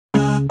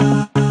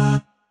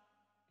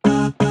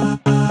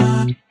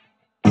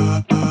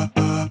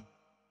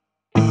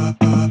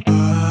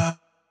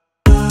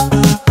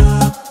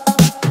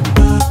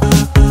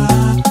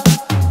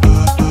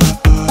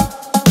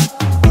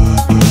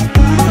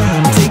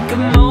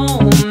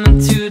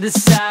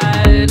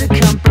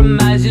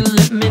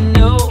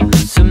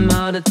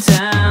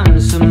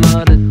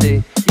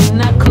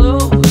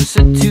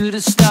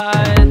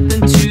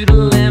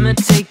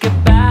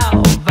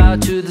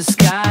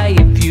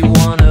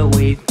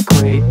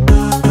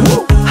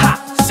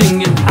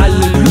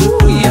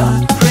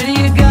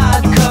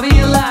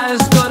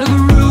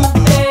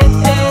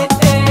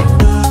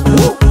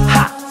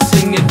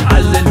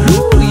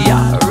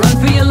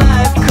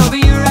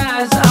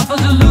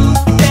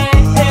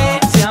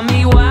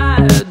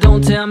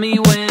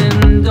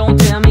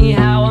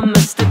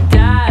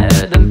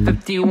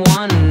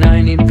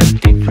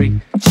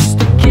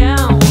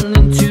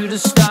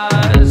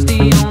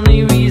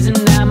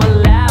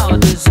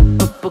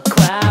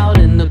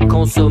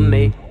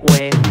consommé,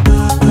 ouais.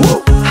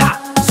 Woo, ha,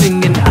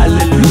 singing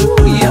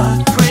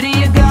hallelujah. Pray to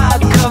your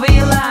God, cover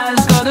your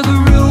lies, got a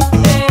groove,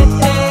 eh,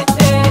 eh,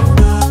 eh.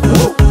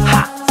 Woo,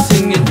 ha,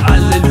 singing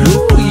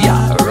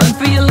hallelujah. Run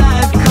for your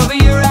life, cover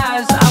your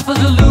eyes, Alpha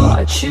Zulu.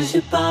 I choose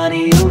your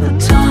body all the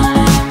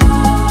time.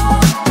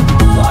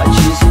 I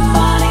choose your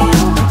body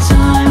all the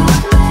time.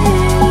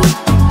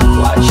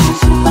 I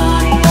choose your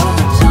body all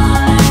the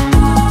time.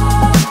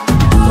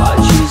 I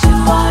choose your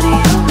body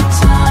all the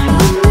time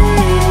with me.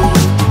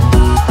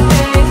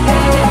 Hey,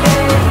 hey,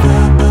 hey.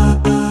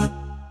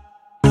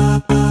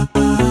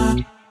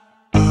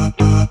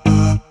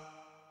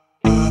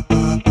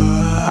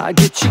 I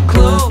get you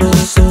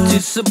close to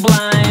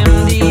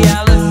sublime, the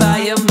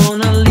alibi of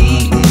Mona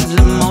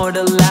Lisa,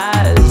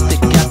 immortalized,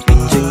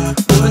 decapitated.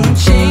 Wouldn't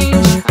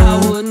change, I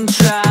wouldn't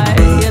try,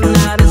 and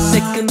not a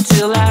second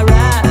till I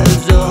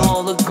rise. A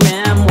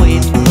hologram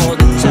waiting for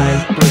the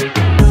tide break.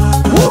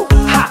 Woo,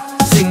 ha,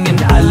 singing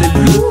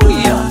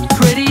hallelujah.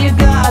 Pray to your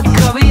God,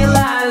 cover your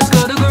lies,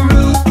 go to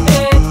Guru,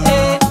 eh,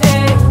 eh,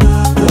 eh.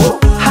 Woo,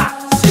 ha,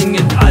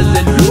 singing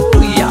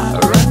hallelujah.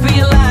 Run for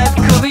your life,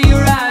 cover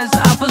your eyes,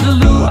 Alpha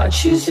Zulu. I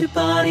choose your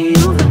body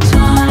all the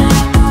time.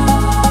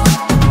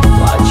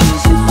 I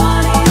choose your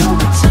body all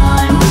the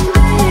time with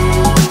me.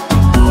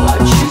 I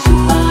choose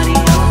your body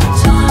all the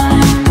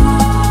time.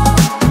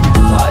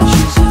 I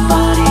choose your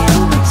body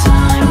all the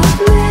time with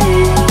me.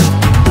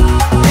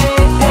 Hey,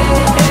 hey,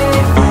 hey.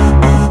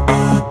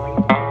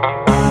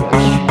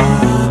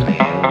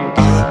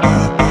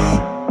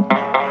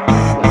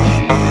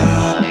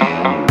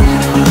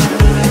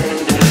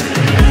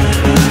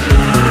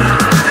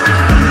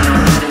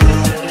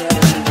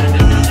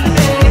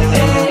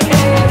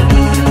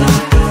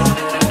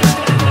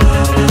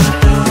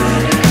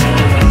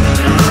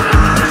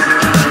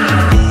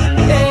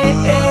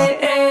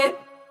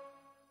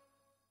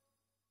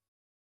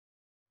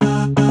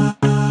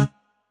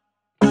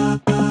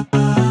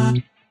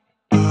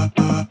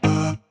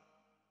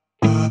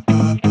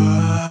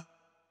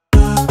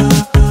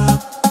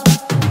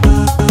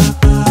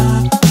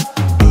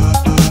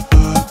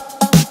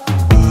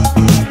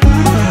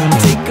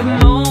 Take a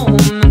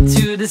moment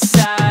to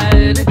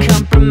decide, a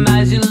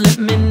compromise, you let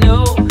me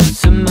know.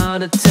 Some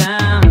other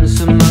time,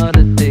 some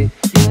other day.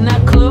 You're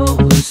not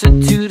closer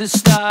to the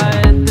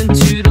start than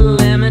to the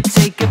limit.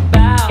 Take a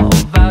bow,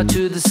 bow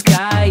to the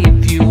sky.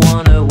 If you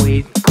wanna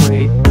wait,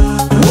 great.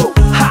 Woo,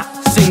 ha,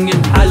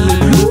 singing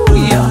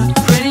hallelujah.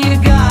 Pray to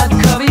your God,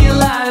 cover your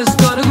lies,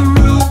 go to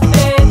Guru,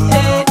 eh,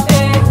 eh,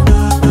 eh.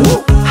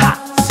 Woo, ha,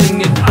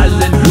 singing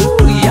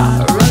hallelujah.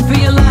 Run for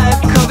your life,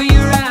 cover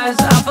your eyes,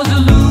 Alpha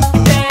Zulu,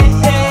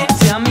 eh, eh.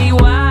 Tell me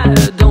why,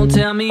 don't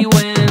tell me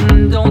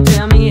when, don't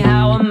tell me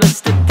how I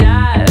must have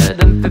died.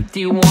 I'm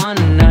 51,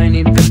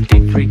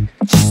 1953,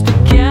 just a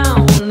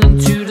count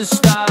into the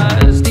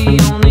stars. The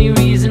only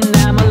reason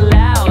I'm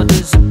allowed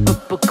is a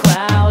purple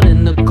cloud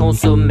in the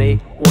consommé,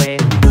 ouais.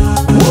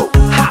 Woo,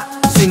 ha,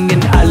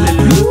 singing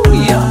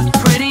hallelujah.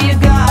 Pray to your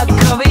God,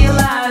 cover your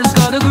lies,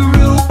 got a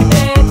Guru,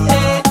 eh,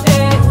 eh,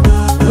 eh.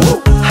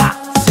 Woo, ha,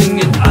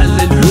 singing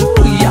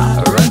hallelujah.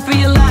 Run for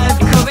your life,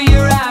 cover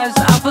your eyes,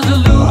 Alpha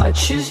Zulu. I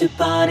choose your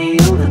body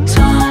all the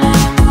time.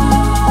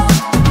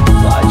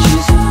 I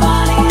choose your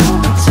body all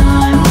the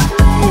time with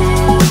me.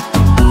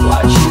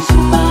 I choose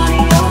your body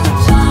all the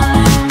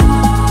time.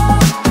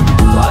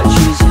 I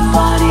choose your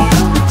body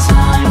all the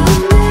time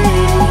with me.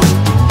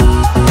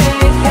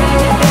 Hey,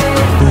 hey, hey.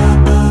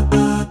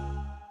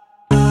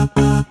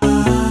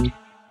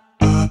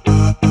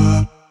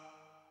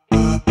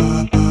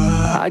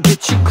 I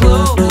get you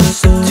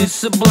close to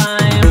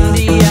sublime,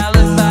 the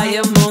alibi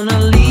of Mona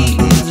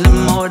Lisa,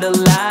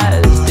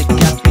 immortalized,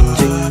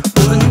 decapitated.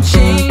 Wouldn't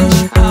change,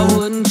 I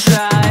wouldn't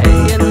try,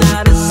 and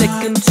not a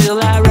second till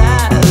I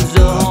rise. A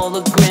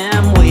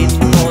hologram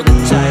waiting for the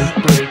tide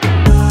break.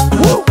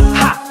 Woo,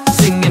 ha,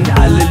 singing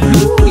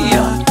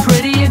hallelujah.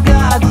 Pray to your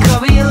God,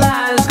 cover your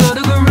lies, go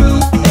to Guru,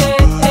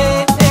 eh,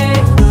 eh, eh.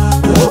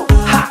 Woo,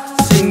 ha,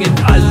 singing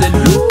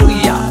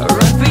hallelujah.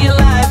 Run for your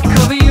life,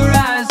 cover your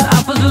eyes,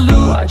 Alpha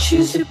Zulu. I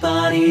choose your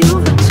body all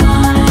the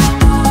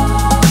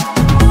time.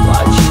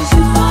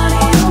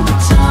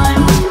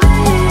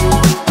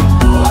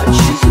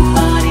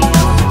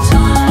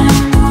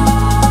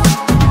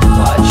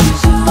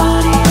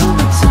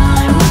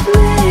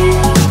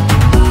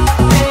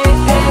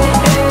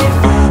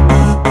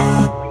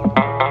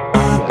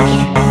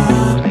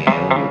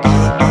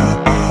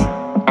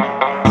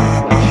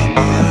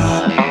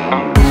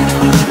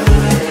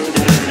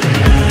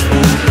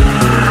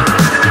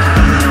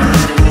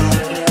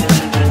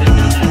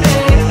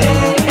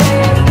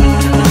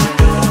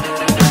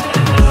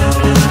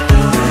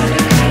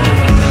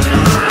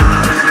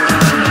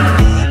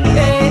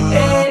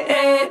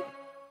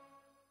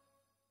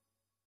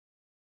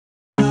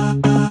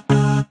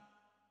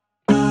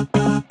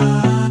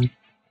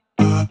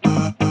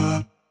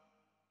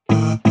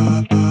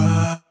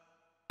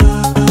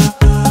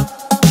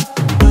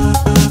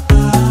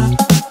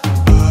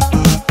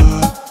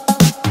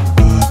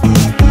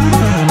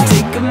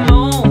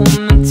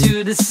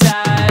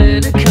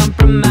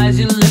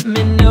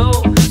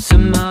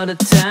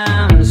 other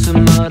time,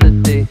 some other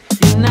day.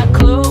 You're not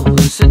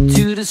closer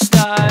to the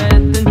start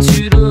than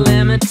to the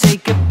limit.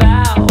 Take a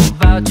bow,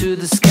 vow to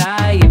the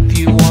sky. If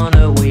you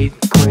wanna wait,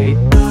 great.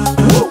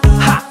 Woo!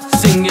 Ha!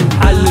 Singing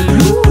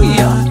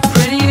hallelujah.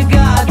 Pray to your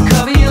God,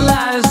 cover your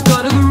lies,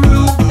 go to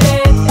Guru.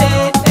 Eh,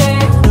 eh,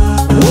 eh.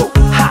 Woo!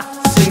 Ha!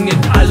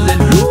 Singing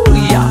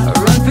hallelujah.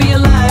 Run for your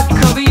life,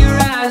 cover your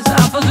eyes,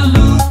 Alpha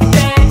Zulu.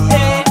 Eh,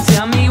 eh.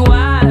 Tell me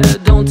why,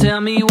 don't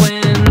tell me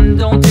when,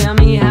 don't tell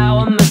me how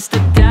I must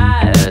have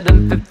died.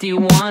 I'm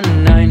 51,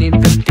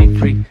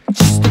 1953.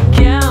 Just a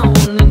count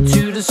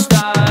into the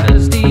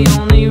stars. The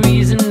only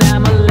reason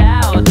I'm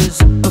allowed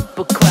is a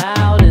purple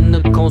cloud in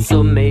the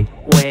consommé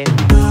way.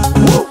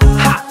 Woo!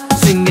 Ha!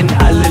 Singing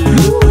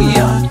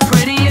hallelujah.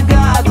 Pray to your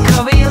God,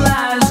 cover your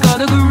lies, go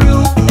to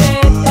Guru.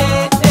 Eh,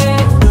 eh,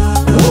 eh.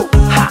 Woo!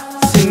 Ha!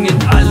 Singing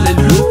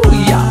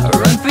hallelujah.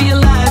 Run for your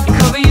life,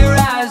 cover your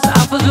eyes,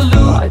 Alpha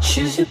Zulu. I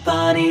choose your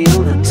body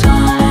all the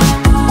time.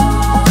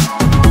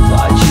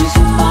 I choose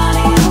your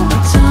body all the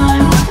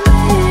time.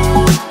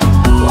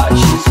 I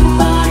choose your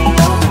body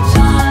all the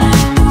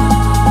time.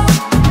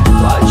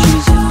 I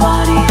choose your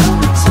body all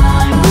the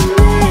time with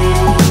me.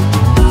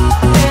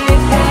 Hey,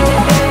 hey,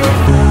 hey.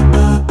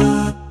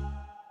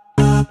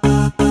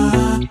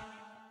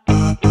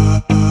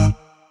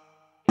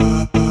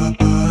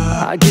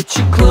 I get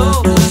you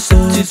close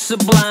to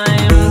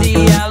sublime. The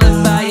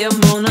alibi of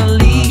Mona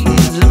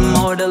Lisa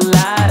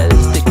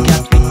immortalized.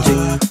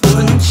 Decapitate.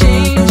 Wouldn't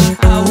change,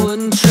 I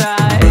wouldn't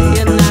try.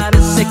 And not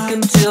a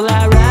second till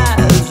I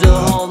rise. A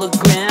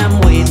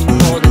hologram waiting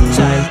for the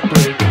tide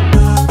break.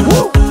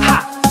 Woo! Ha!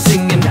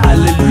 Singing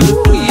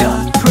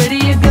hallelujah. Pray to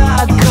your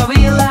God, cover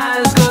your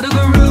lies, go to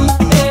Guru.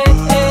 Eh,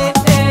 eh,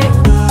 eh.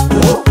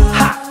 Woo!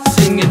 Ha!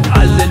 Singing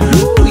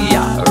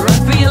hallelujah. Run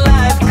for your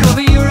life,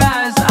 cover your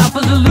eyes,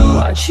 Alpha Zulu.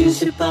 I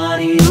choose your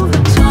body all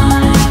the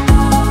time.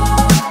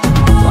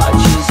 I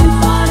choose your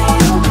body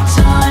all the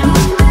time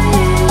with me.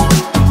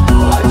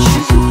 I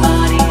choose your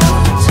body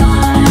all the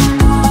time.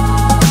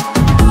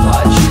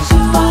 I choose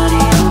your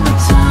body all the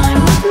time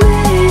with me.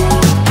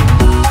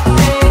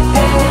 Hey,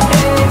 hey,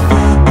 hey.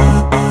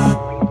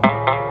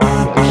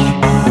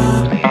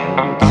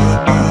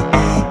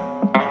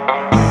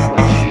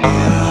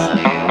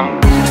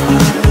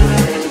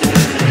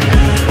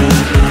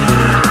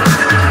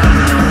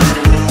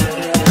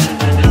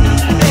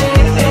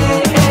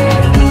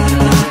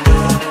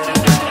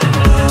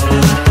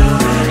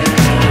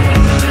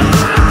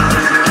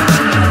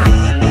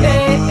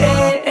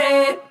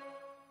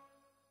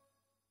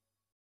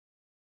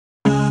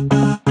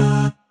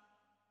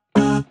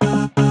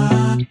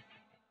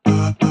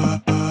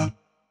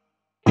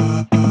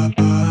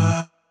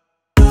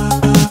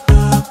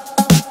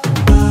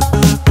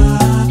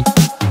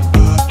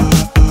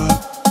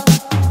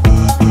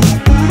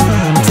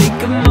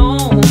 Take a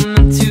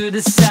moment to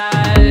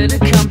decide.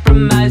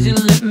 Compromise, you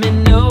let me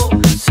know.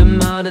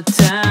 Some other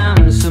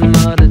time, some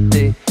other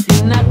day.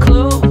 You're not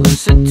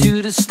closer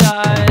to the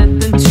start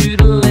than to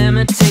the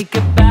limit. Take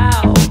a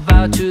bow,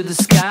 vow to the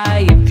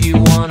sky. If you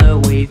wanna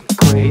wait,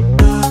 great.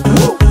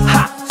 Woo!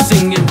 Ha!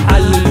 Singing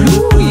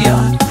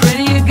hallelujah. Pray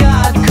to your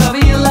God,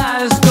 cover your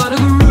lies, go to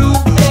Guru.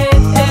 Eh,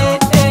 eh,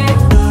 eh.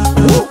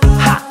 Woo!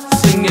 Ha!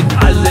 Singing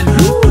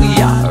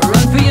hallelujah.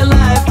 Run for your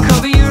life,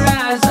 cover your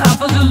eyes,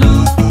 Alpha Zulu.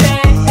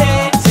 Eh,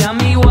 eh. Tell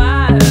me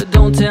why,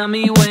 don't tell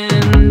me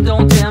when,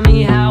 don't tell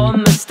me how I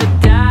must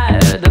have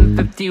died. I'm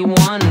 51,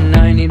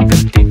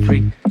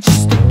 1953.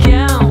 Just a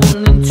count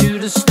into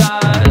the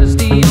stars.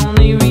 The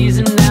only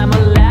reason I'm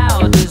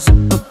allowed is a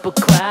purple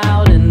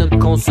cloud in the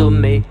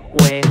consommé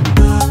way.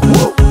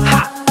 Woo! Ha!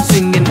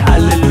 Singing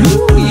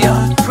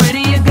hallelujah. Pray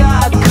to your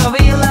God,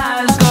 cover your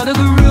lies, go to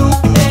Guru.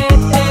 Eh,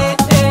 eh,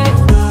 eh.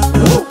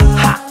 Woo!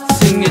 Ha!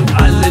 Singing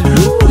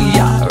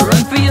hallelujah.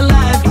 Run for your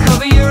life,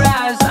 cover your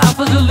eyes,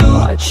 Alpha Zulu.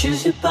 I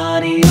choose your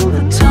body all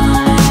the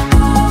time.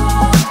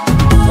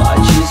 I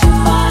choose your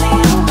body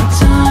all the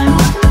time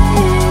with me.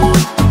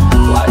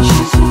 I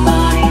choose your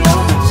body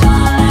all the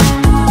time.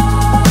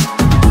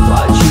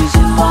 I choose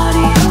your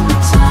body all the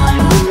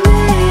time with me.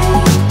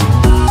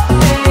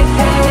 Hey,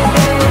 hey,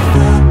 hey.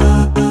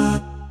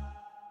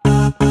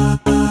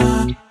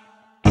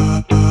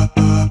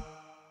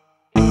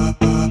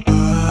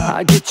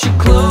 I get you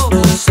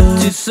close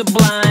to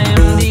sublime.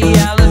 The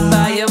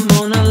alibi of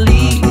Mona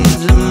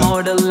Lisa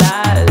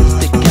immortalized.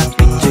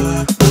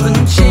 Decapitate.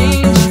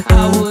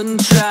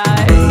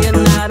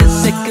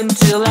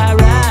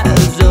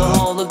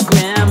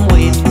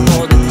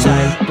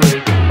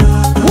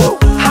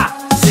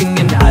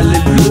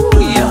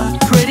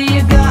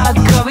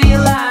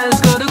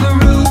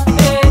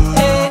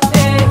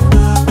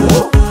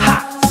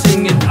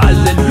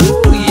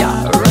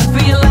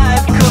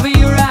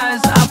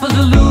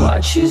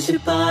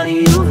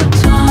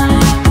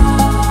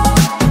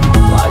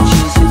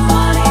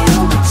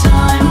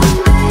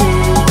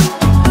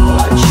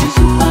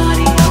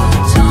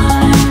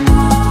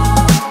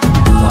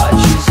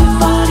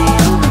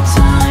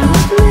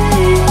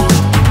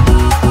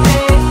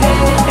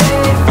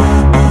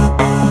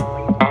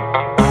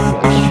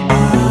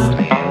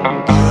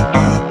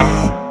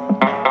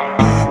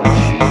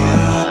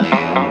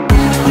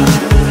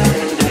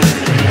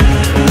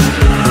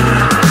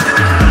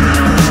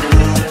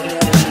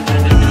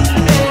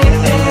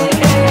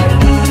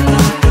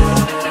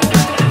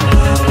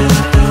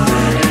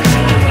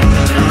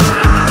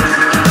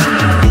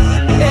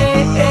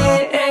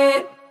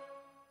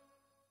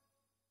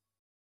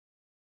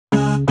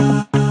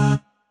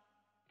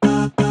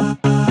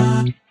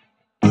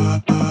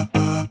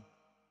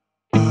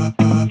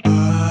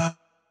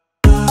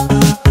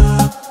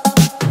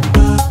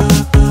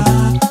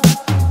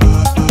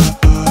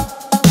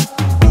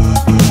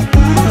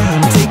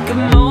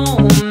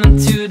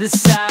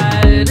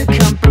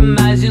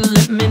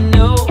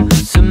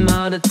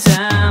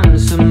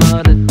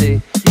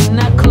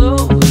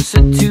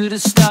 the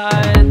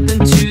start, then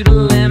to the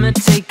limit.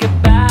 Take a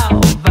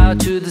bow, bow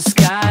to the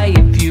sky.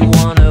 If you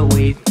wanna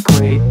wait,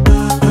 great.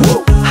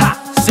 Woo! Ha!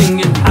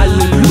 Singing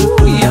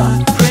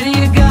hallelujah. Pray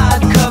to God,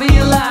 cover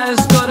your lies,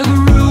 go to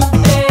Guru.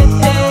 Hey,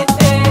 hey,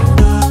 hey.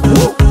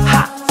 Woo!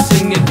 Ha!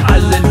 Singing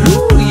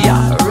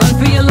hallelujah. Run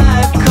for your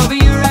life, cover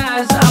your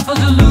eyes, Alpha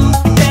Zulu.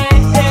 Hey,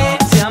 hey.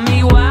 Tell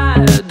me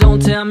why, don't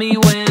tell me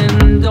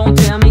when, don't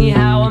tell me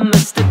how I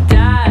must have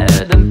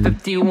died. I'm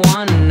 51,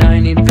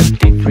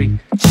 1953.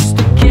 Just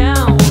a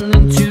count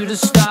into the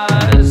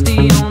stars.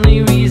 The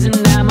only reason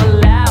I'm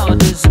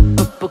allowed is a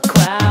purple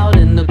cloud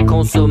in the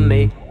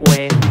consommé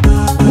way.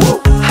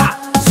 Woo! Ha!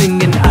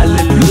 Singing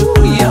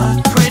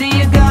hallelujah. Pray to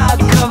your God,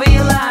 cover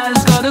your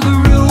lies, go to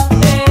Guru.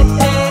 Hey,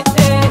 hey,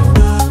 hey.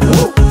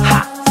 Woo! Ha!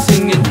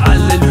 Singing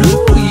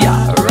hallelujah.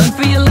 Run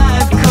for your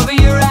life, cover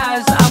your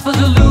eyes, Alpha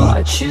Zulu.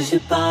 I choose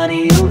your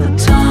body all the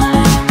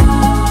time.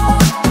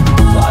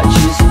 I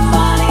choose your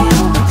body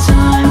all the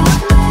time.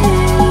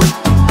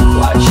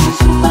 I choose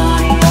your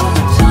body all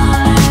the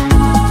time.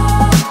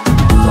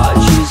 I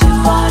choose your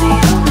body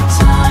all the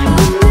time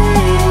with me.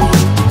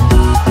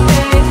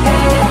 Hey,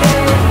 hey,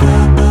 hey.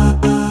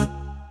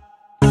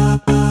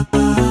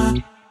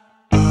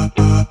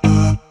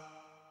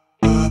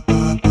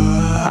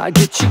 I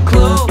get you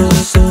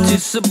close to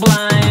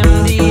sublime.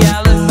 The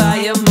alibi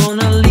of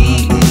Mona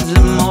Lisa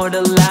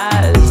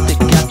immortalized.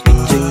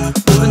 Decapitate.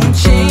 Wouldn't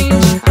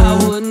change, I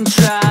wouldn't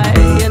try.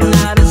 And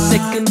not a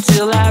second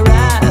till I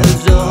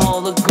rise. A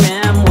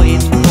hologram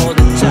waiting for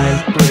the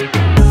tide break.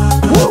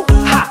 Woo!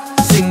 Ha!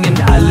 Singing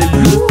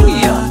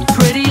hallelujah.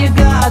 Pray to your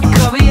God,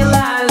 cover your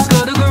lies, go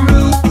to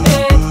Guru.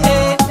 Hey,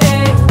 hey,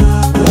 hey.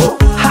 Woo!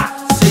 Ha!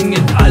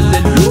 Singing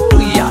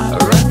hallelujah.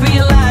 Run for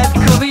your life,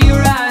 cover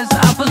your eyes,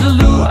 Alpha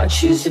Zulu. I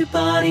choose your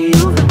body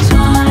all the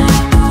time.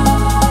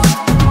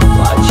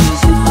 I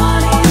choose your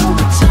body all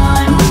the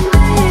time with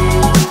me.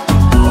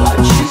 I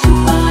choose your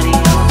body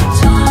all the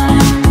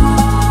time.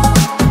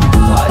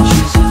 I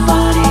choose your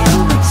body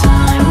all the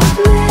time with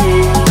me.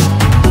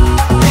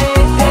 Hey,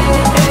 hey,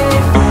 hey.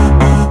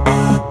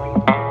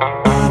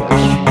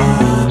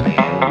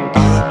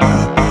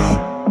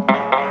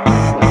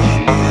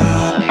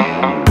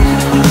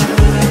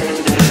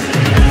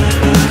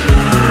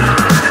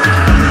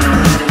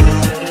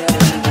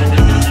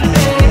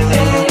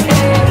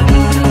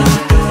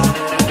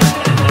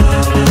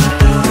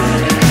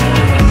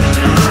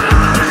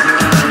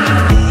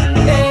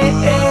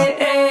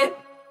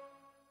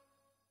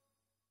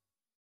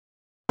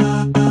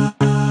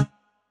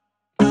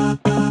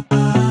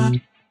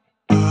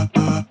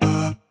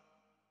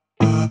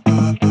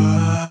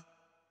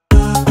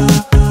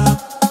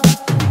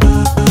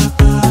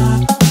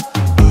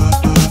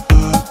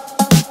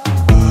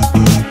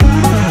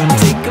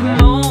 Take a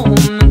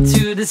moment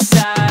to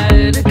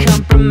decide. A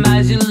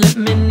compromise, you let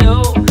me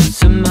know.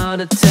 Some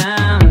other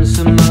time,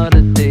 some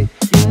other day.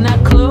 You're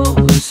not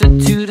closer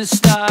to the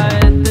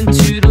start than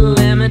to the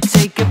limit.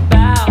 Take a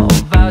bow,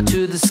 bow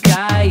to the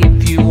sky.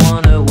 If you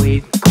wanna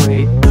wait,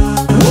 great.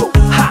 Woo!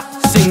 Ha!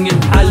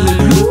 Singing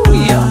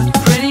hallelujah.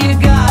 Pray to your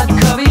God,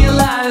 cover your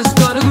lies,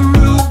 go to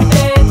Guru.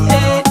 Hey,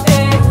 hey,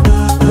 hey.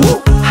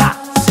 Woo! Ha!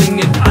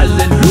 Singing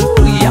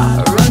hallelujah.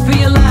 Run for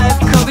your life,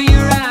 cover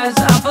your eyes,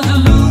 Alpha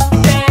Zulu.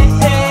 Hey,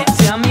 hey.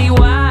 Tell me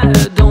why,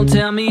 don't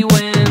tell me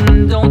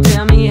when, don't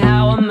tell me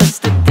how I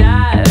must have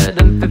died.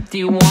 I'm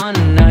 51,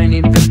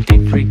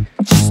 1953.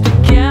 Just a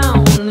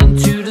count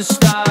into the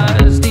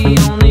stars. The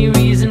only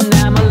reason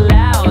I'm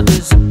allowed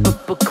is a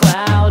purple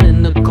cloud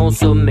in the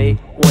consommé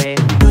way.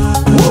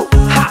 Woo!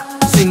 Ha!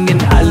 Singing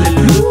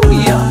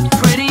hallelujah.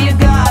 Pray to your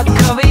God,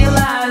 cover your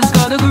lies,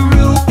 go to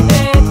Guru.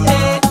 Hey,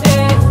 hey,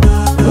 hey.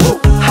 Woo!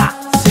 Ha!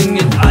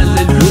 Singing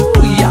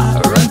hallelujah.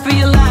 Run for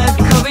your life,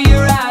 cover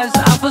your eyes,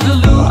 Alpha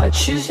Zulu. I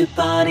choose your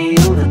body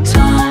all the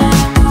time.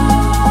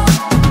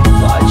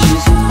 I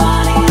choose your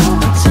body all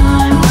the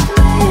time with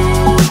me.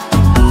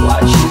 I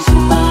choose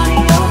your body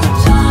all the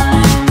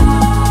time.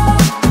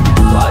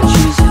 I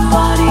choose your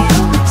body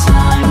all the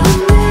time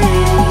with me.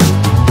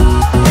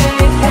 Hey,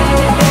 hey,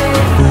 hey.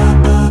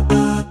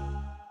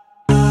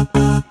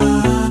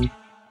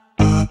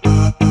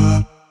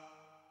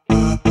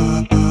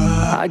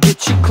 I get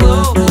you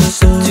close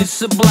to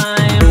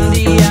sublime.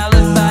 The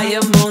alibi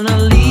of Mona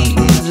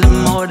Lisa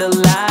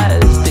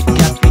immortalized.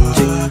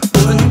 Decapitate.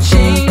 Wouldn't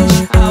change,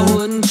 I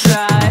wouldn't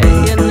try.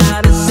 And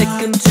not a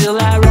second till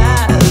I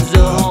rise. A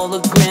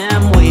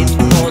hologram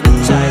waiting for the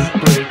tide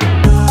break.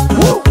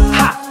 Woo!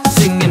 Ha!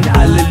 Singing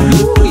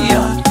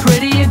hallelujah. Pray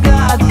to your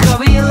God,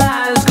 cover your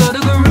lies, go to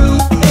Guru.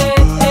 Hey,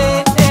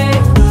 hey, hey.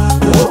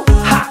 Woo!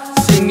 Ha!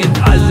 Singing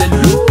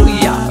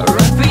hallelujah.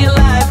 Run for your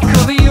life,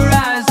 cover your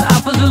eyes,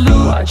 Alpha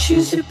Zulu. I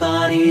choose your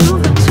body all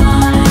the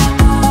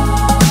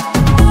time.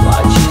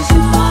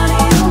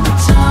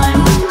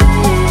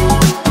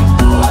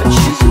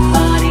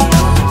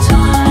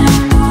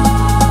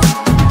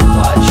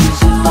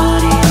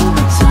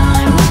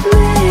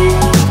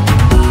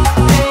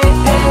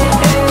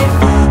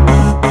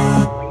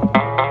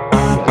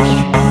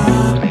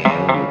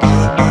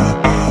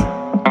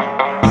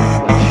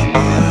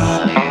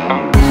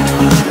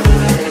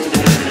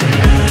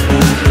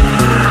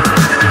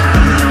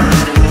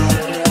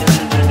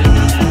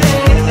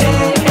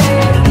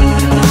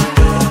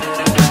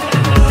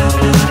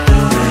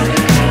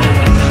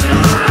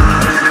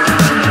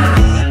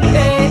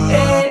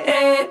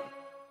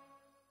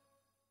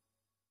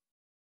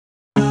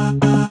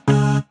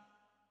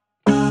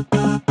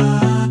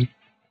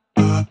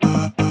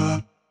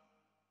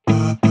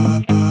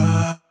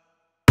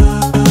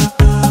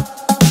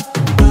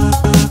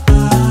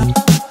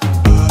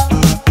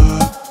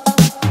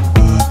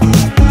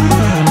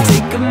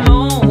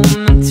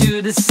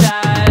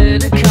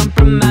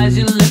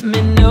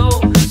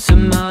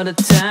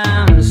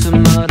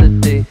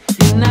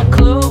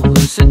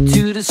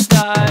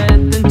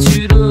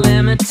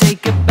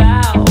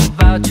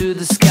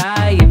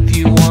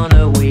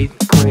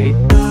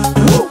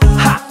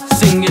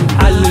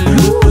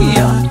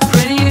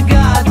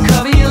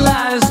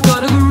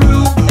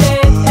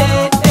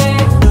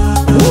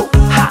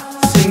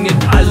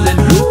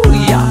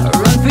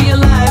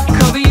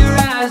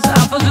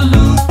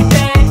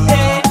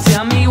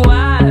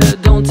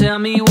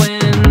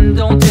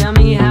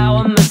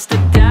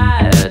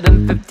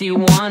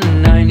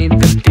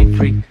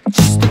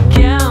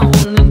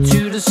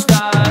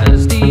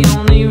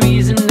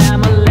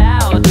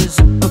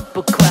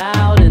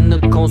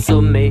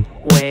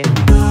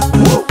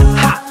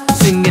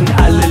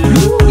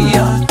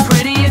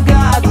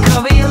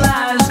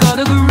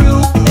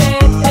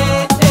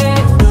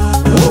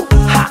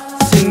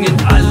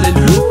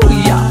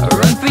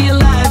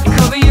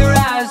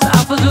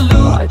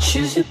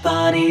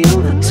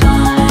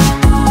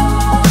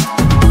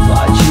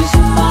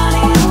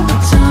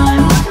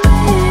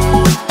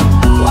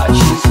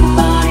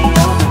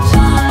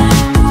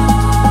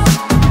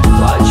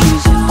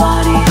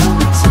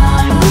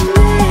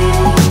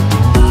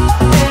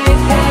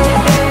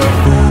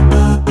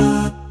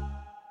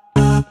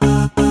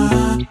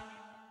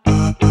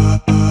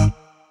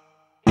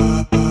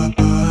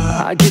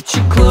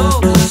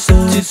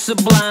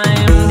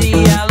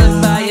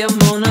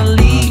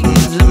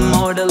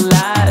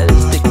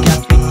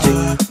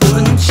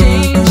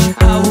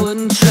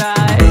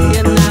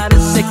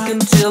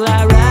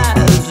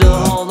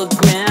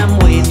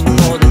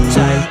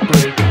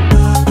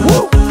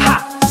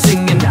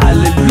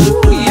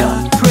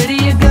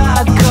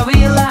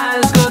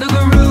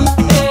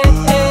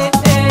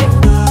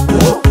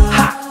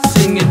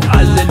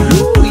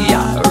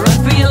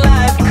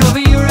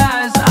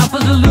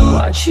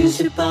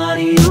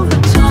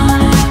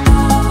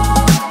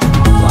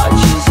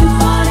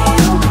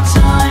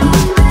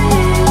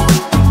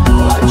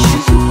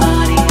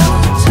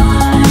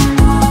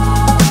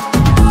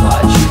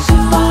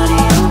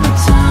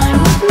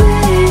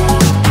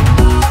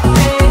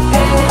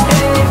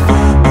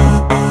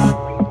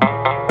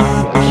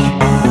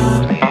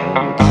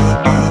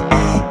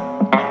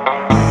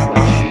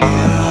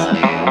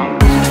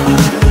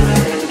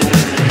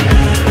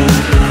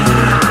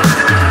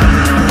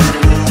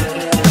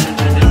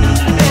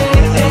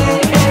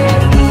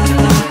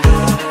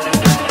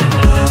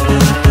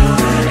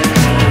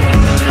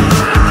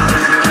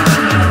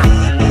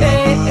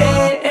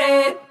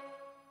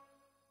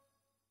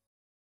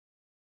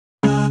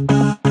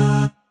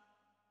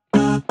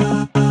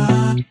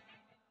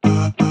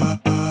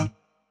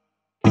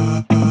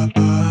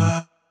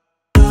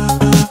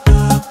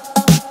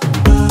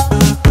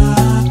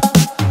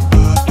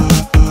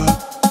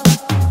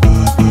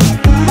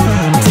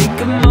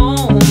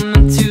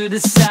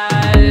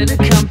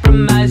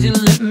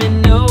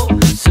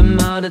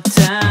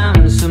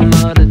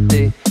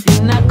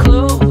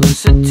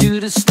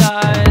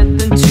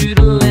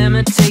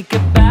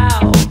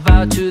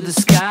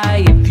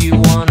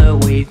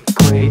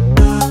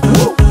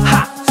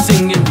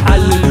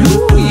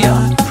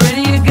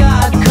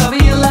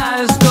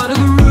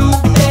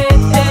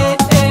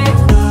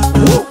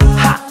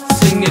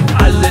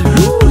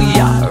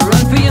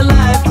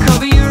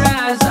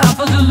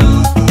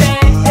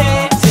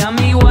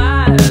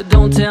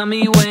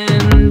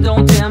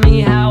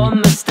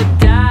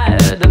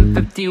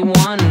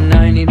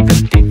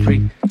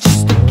 1953.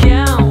 Just a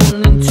count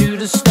into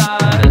the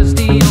stars.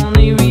 The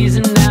only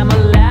reason I'm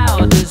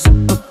allowed is a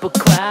purple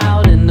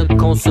cloud in the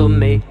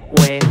consommé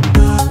way.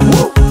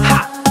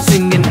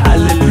 Singing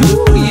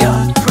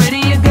hallelujah, pray to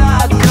your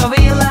God,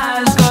 cover your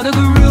lies, got a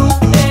groove,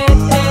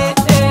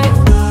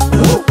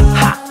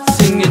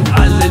 singing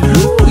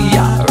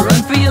hallelujah,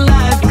 run for your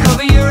life,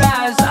 cover your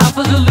eyes,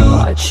 Alpha Zulu.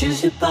 I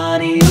choose your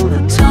body all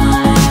the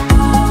time.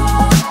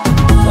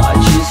 I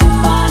choose your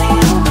body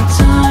all the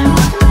time.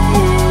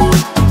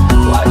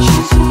 I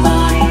choose your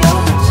body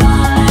all the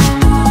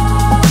time.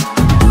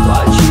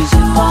 I choose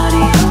your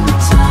body all the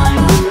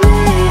time.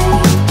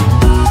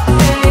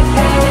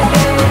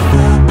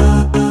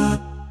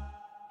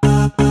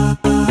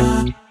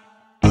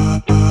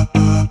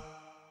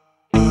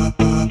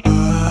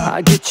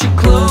 I get you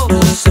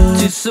close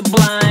to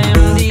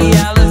sublime, the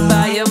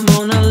alibi of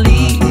Mona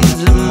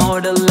Lisa,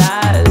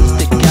 immortalized,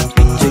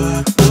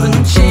 decapitated.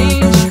 Wouldn't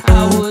change, I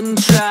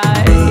wouldn't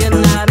try, and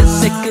not a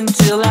second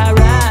till I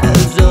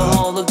rise. A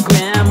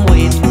hologram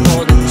waiting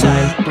for the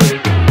tide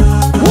break.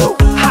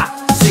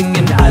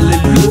 Singing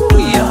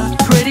hallelujah,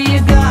 pray to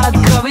your God,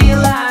 cover your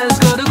lies,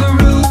 go to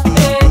Guru.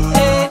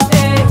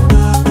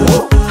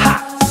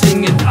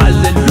 Singing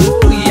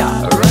hallelujah,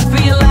 run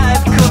for your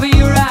life, cover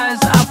your eyes,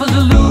 Alpha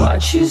Zulu. I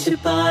choose your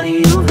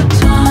body all the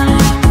time.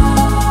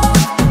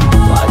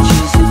 I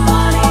choose your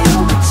body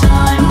all the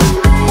time.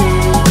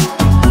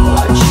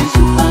 I choose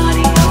your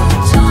body all the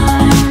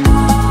time.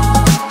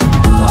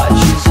 I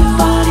choose your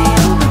body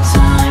all the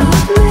time.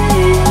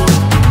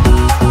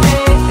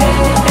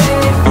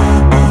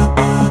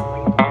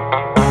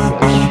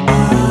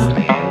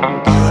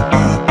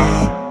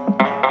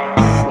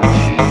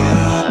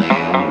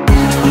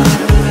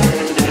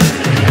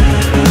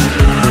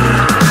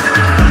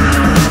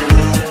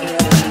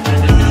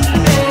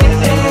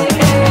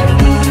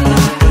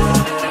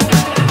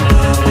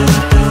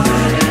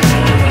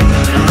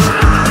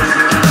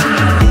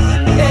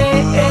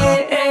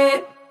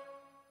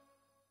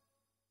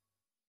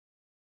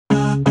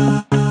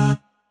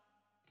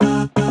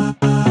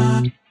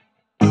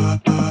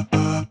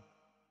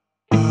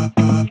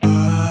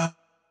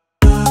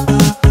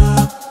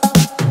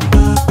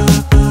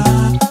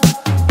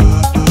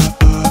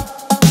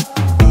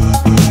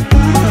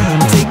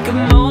 Take a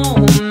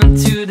moment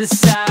to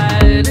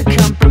decide, a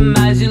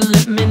compromise, you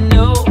let me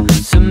know.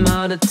 Some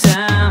other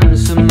time,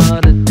 some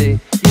other day.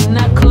 You're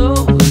not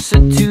closer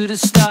to the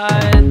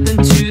start than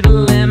to the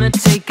limit.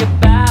 Take a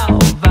bow,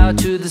 bow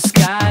to the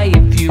sky.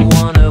 If you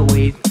wanna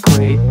wait,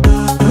 great.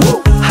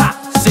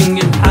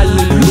 Singing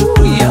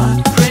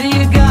hallelujah, pray to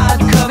your God,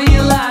 cover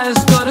your lies,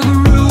 go to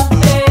Guru.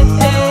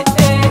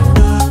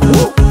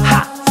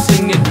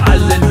 Singing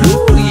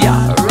hallelujah,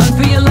 run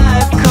for your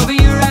life, cover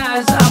your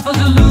eyes, Alpha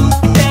Zulu.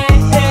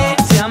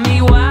 Tell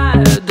me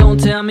why, don't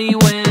tell me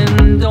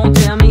when, don't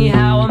tell me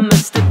how I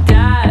must have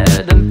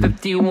died. I'm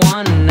 51,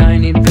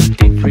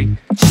 1953.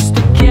 Just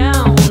a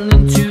count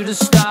into the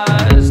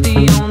stars.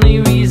 The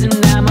only reason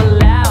I'm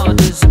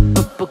allowed is a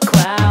purple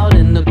cloud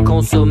in the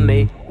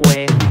consommé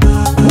way.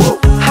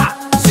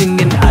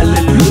 Singing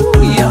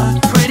hallelujah,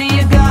 pray to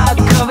your God,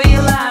 cover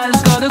your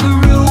lies, go to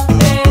Guru.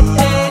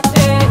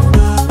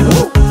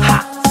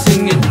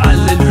 Singing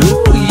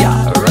hallelujah,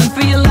 run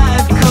for your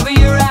life, cover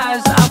your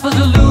eyes, Alpha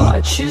Zulu.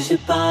 I choose your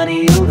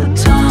body all the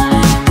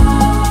time.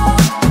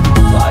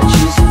 I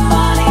choose your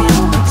body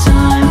all the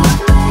time.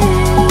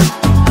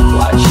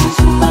 I choose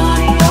your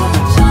body all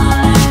the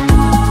time.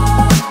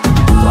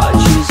 I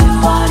choose your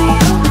body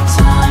all the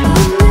time.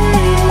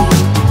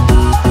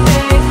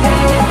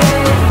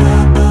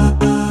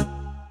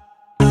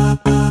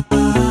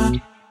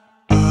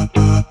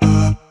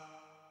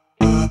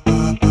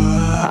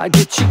 I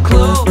get you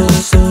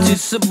close to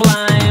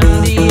sublime,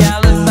 the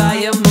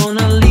alibi of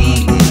Mona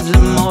Lisa,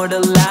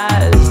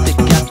 immortalized,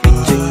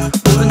 decapitated.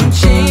 Wouldn't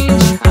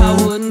change, I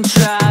wouldn't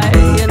try,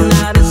 and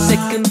not a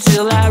second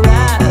till I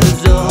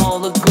rise. A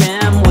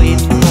hologram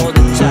waiting for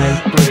the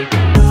tide break.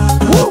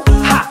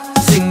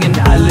 Singing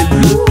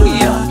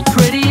hallelujah,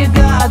 pray to your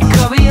God,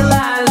 cover your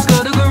lies,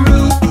 go to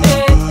Guru.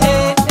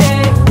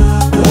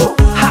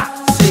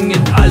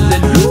 Singing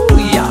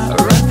hallelujah,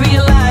 run for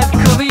your life,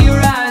 cover your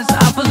eyes,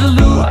 Alpha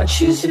Zulu. I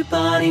choose your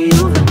body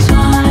all the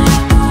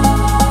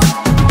time.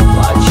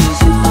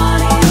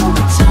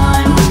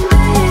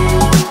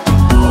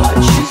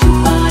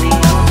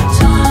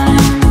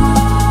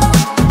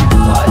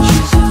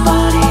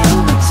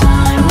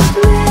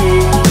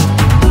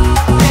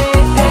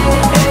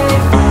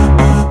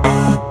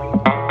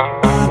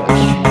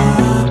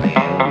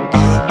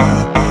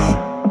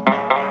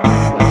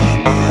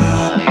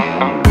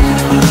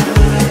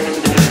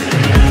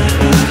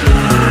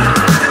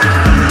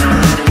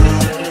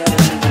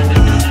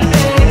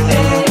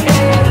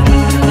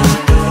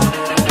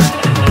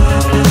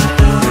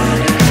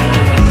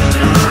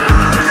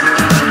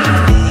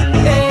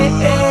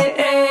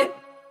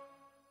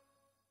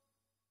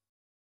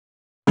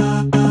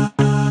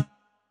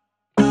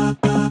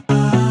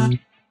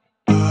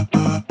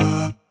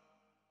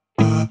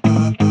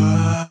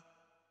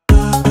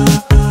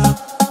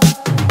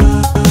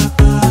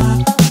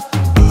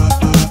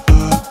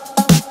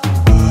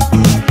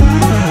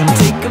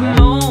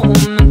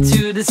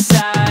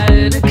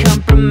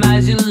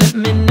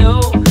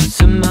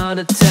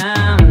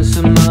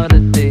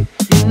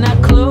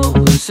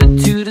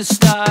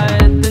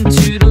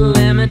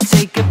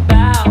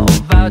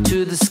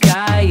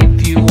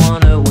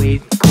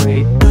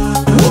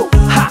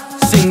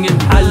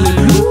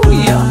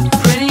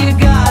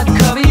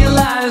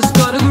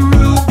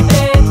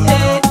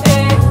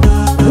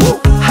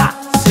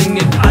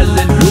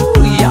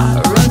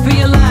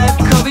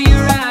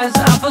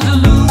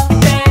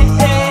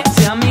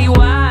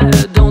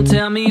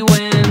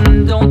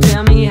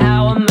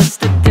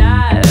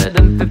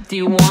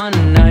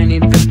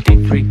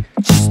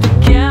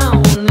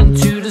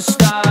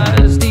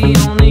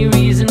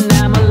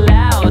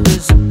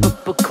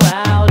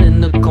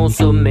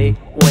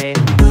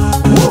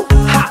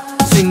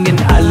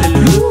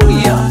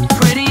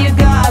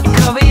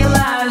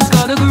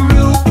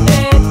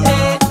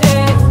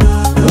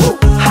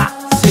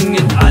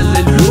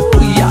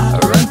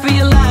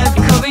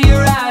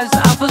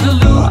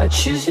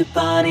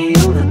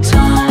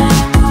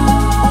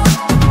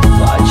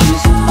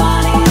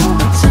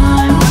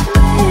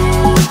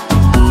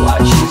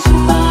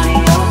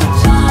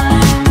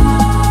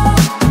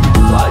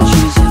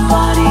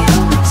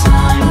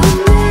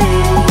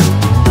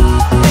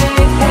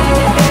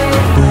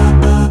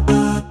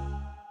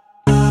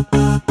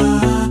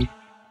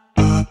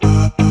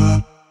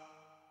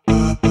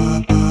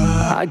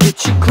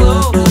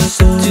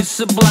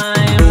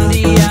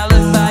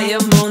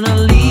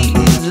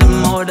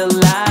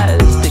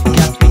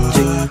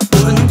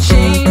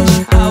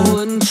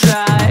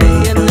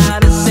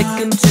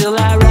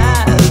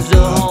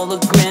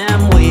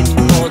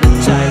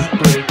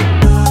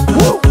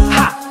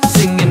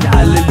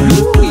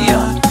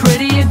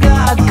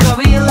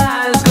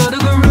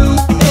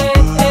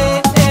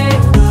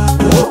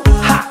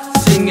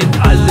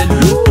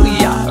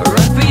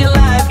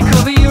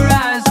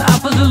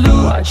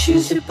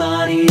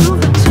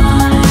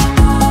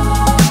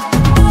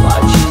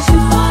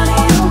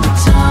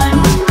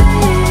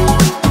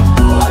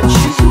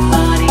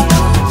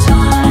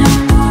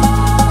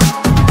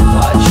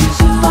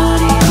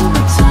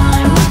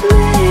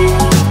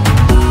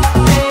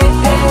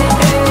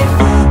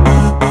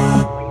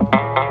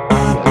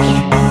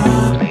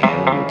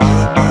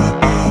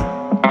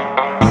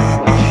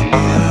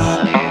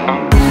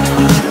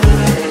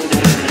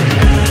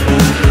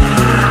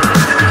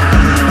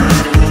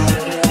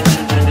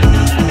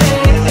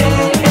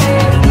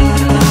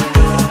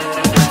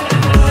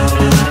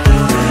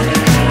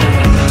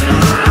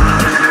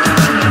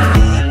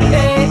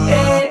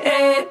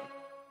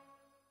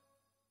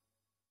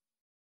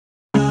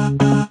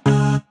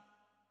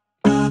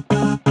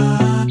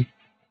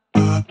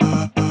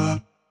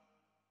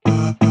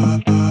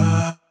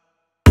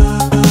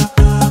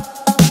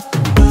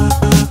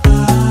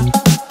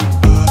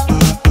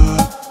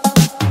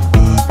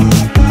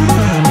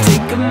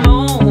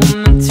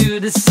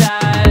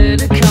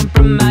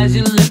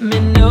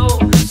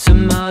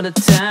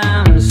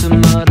 time,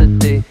 some other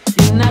day.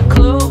 You're not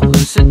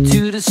closer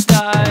to the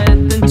start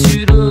than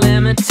to the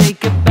limit.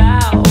 Take a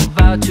bow,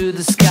 bow to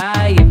the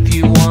sky. If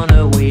you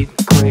wanna wait,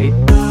 great.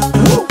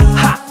 Woo!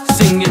 Ha!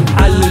 Singing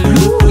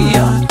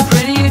hallelujah.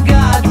 Pray to your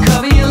God,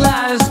 cover your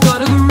lives, go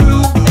to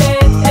Guru. Eh,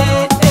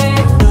 eh,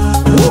 eh.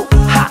 Woo!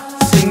 Ha!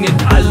 Singing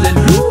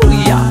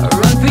hallelujah.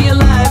 Run for your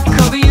life,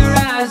 cover your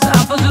eyes,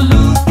 Alpha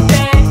Zulu.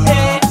 Eh,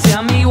 eh.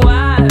 Tell me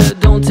why,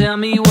 don't tell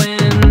me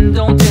when,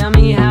 don't tell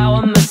me how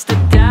I must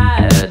have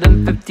died.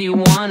 I'm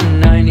 51,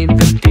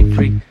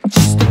 1953.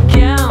 Just a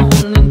count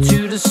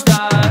into the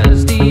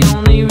stars. The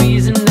only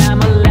reason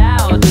I'm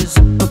allowed is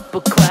a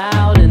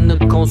cloud in the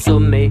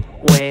consommé,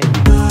 ouais.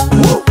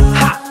 Woo!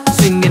 Ha!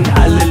 Singing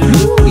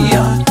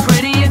hallelujah.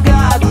 Pray to your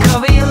God,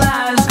 cover your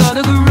lives, go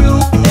to Guru.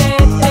 Eh,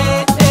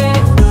 eh, eh.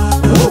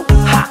 Woo!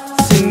 Ha!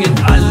 Singing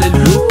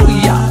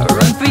hallelujah.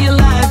 Run for your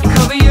life,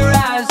 cover your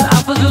eyes,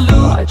 Alpha Zulu.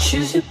 I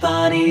choose your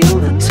body all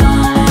the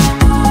time.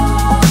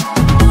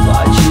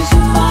 I choose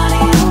your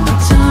body all the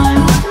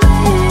time.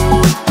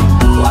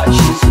 I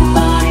choose your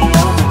body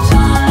all the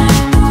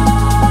time.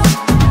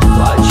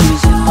 I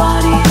choose your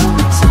body all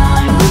the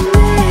time.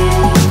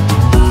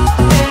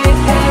 Hey,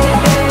 hey,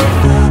 hey.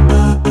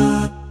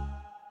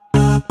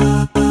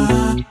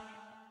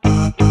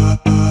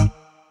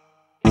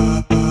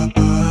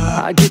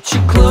 I get you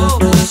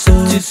close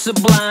to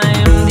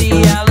sublime. The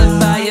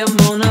alibi of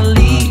Mona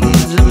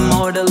Lisa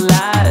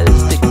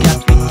immortalized.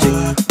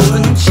 Decapitate.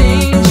 Wouldn't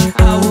change, I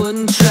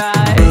wouldn't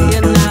try.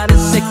 And not a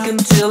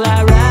second till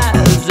I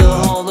rise. A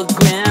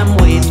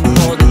hologram waiting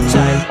for the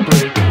tide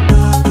break.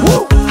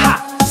 Woo! Ha!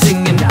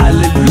 Singing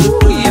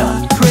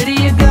hallelujah. Pray to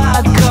your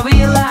God, cover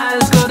your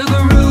lives, go to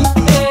Guru.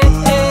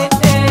 Eh, eh,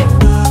 eh.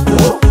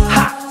 Woo!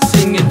 Ha!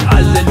 Singing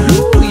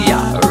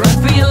hallelujah. Run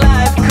for your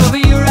life, cover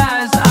your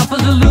eyes, Alpha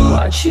Zulu.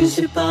 I choose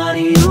your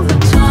body all the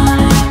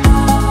time.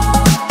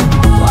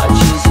 I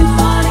choose your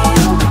body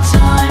all the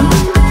time.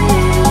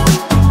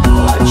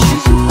 I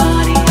choose your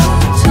body all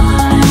the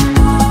time.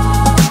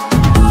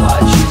 I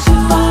choose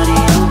your body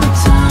all the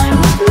time.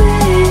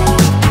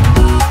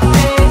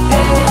 Hey,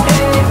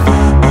 hey, hey.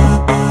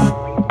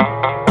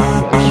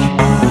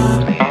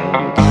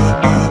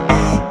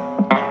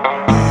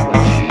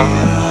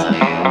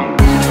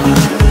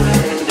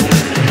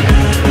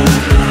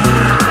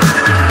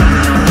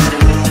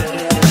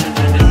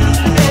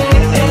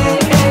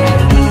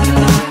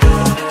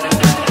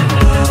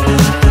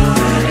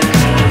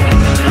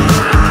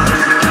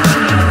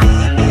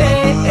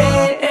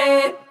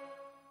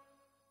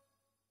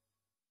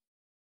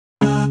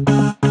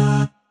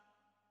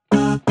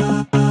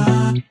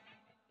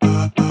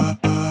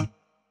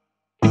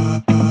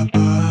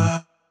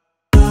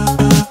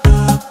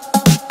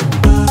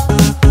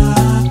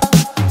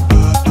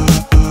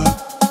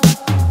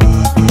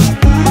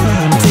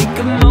 Take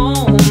a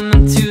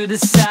moment to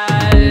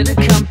decide. A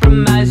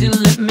compromise, you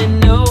let me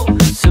know.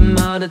 Some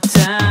other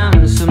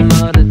time, some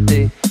other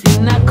day.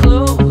 You're not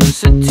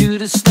closer to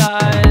the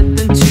start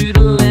than to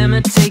the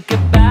limit. Take a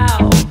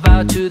bow,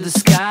 bow to the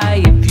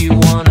sky. If you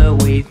wanna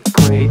wait,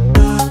 great.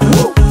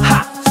 Woo! Ha!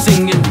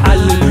 Singing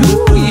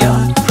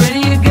hallelujah. Pray to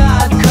your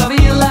God, cover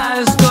your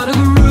lives, go to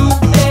Guru.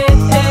 Eh,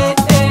 eh,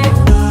 eh.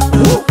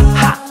 Woo!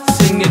 Ha!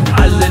 Singing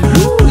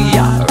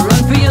hallelujah.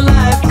 Run for your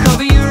life,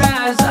 cover your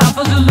eyes,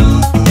 Alpha Zulu.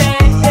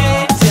 Eh,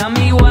 eh. Tell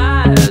me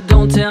why,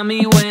 don't tell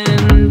me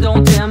when,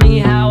 don't tell me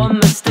how I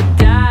must have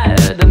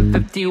died. I'm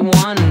 51,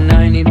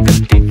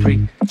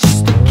 1953.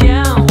 Just a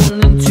count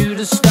into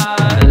the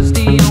stars.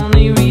 The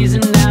only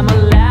reason I'm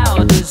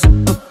allowed is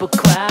a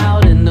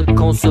cloud in the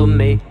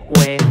consommé,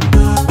 ouais.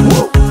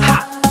 Woo! Ha!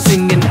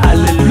 Singing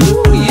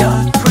hallelujah.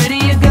 Pray to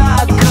your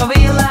God, cover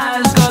your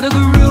lives, go to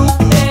Guru.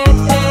 Eh,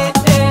 eh,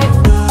 eh.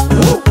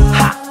 Woo!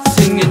 Ha!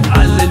 Singing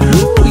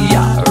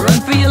hallelujah. Run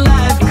for your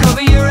life,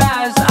 cover your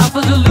eyes,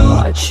 Alpha Zulu.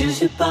 I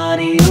choose your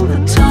body all the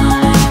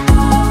time.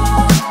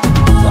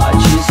 I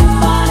choose your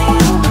body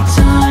all the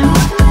time.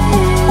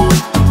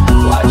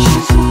 I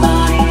choose your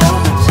body all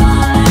the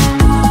time.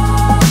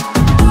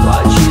 I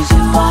choose your body all the time. I choose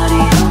your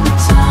body all the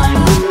time.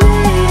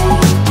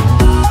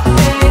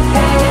 Hey,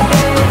 hey,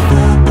 hey. Woo! Ha! Singing hallelujah. Pray to your God, cover your lives, go to Guru. Eh,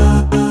 eh, eh. Woo! Ha! Singing hallelujah. Run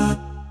for your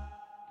life,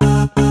 cover your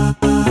eyes,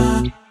 Alpha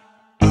Zulu. I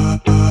choose your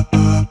body all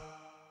the time. I choose your body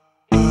all the time. I choose your body all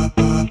the time. I choose your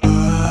body all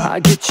the time. Hey, hey, hey. I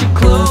get you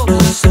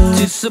close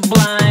to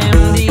sublime.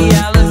 The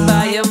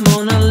alibi of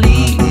Mona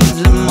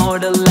Lisa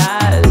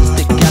immortalized.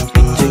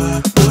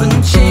 Decapitate.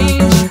 Wouldn't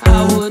change,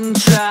 I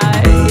wouldn't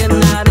try. And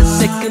not a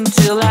second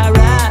till I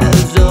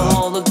rise. A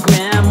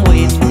hologram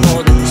waiting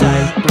for the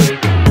tide break.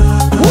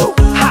 Woo!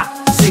 Ha!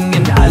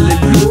 Singing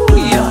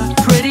hallelujah.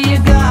 Pray to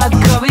your God,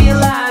 cover your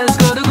lives,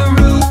 go to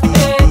Guru.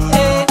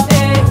 Eh, eh,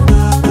 eh.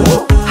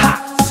 Woo! Ha!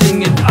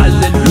 Singing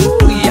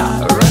hallelujah.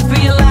 Run for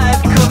your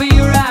life, cover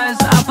your eyes,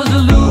 Alpha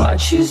Zulu. I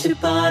choose your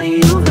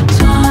body all the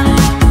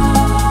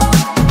time.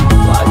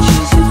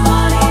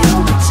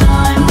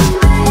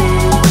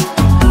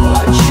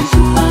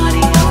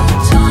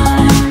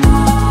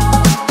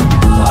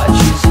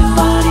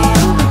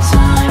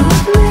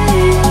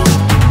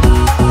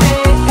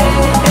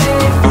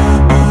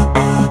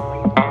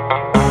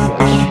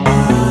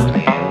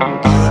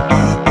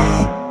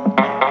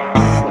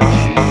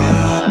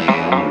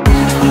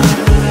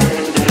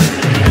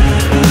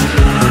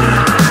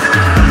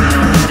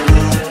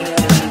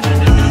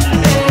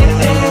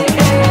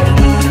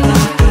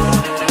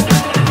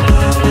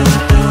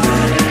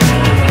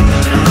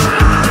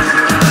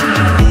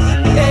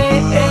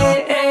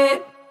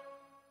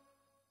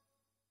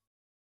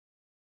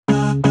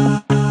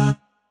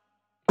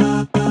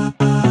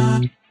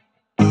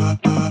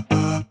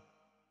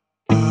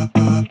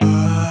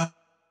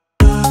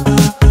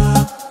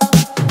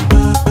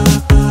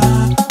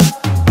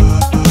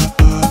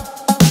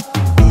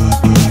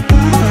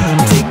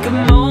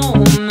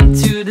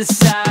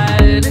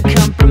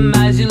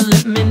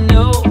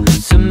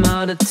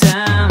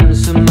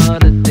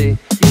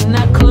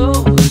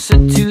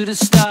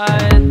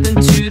 then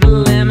to the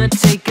limit,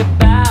 take a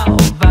bow,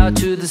 bow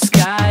to the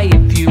sky.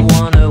 If you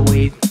wanna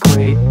wait,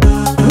 great.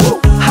 Woo!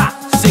 Ha!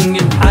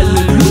 Singing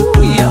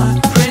hallelujah.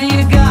 Pray to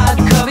your God,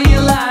 cover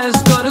your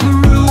lives, go to the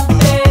roof.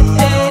 Eh,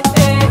 eh,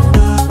 eh.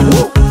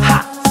 Woo! Ha!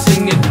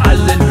 Singing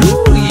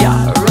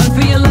hallelujah. Run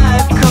for your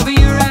life, cover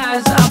your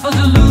eyes, Alpha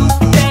Zulu.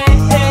 Eh,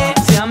 eh.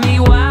 Tell me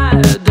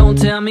why, don't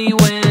tell me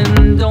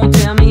when, don't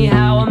tell me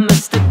how I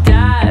must have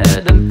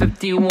died. I'm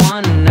 51,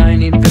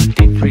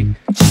 1953.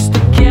 Just a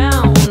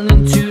count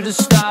into the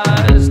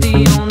stars.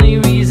 The only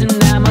reason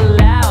I'm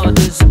allowed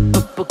is a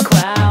purple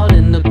cloud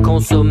in the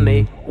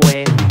consommé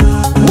way.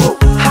 Woo!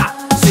 Ha!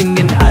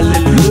 Singing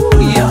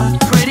hallelujah.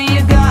 Pray to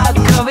your God,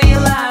 cover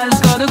your lives,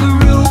 go to the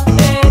roof.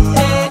 Eh,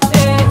 eh,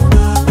 eh.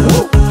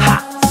 Woo! Ha!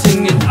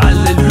 Singing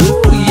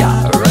hallelujah.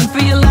 Run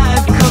for your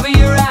life, cover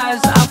your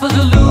eyes, Alpha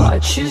Zulu. I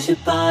choose your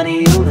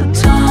body all the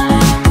time.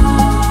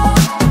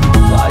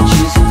 I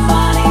choose your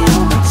body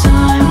all the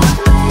time.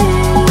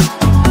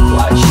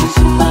 I choose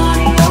your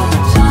body all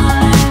the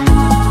time.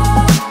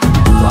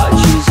 I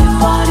choose your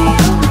body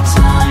all the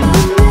time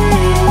with me.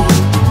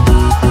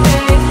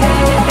 Hey,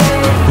 hey,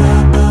 hey.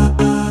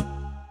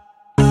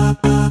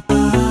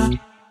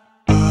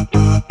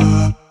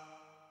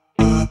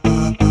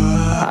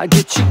 I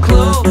get you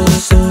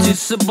close up to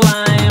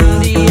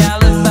sublime. The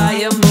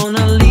alibi of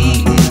Mona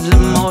Lisa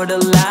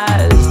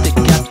immortalized.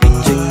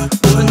 Decapitate,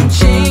 wouldn't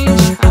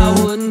change, I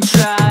wouldn't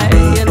try.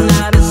 And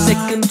not a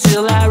second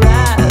till I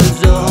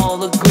rise. A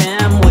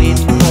hologram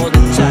waiting for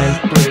the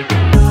tide break.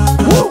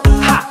 Woo!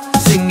 Ha!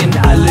 Singing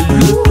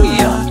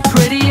hallelujah.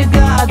 Pray to your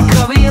God,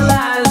 cover your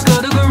lives,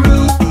 go to the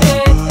roof.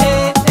 Eh,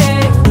 eh,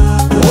 eh.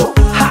 Woo!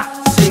 Ha!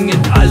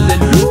 Singing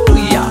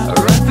hallelujah.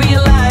 Run for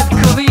your life,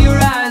 cover your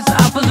eyes,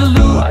 Alpha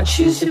Zulu. I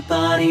choose your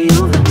body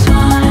all the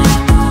time.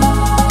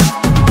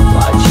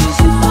 I choose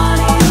your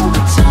body all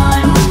the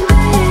time with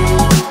me.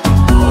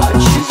 I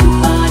choose your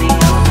body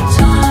all the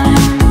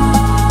time.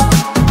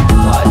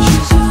 I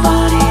choose your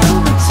body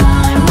all the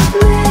time with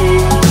me.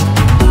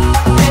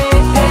 Hey,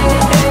 hey,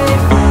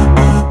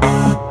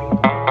 hey.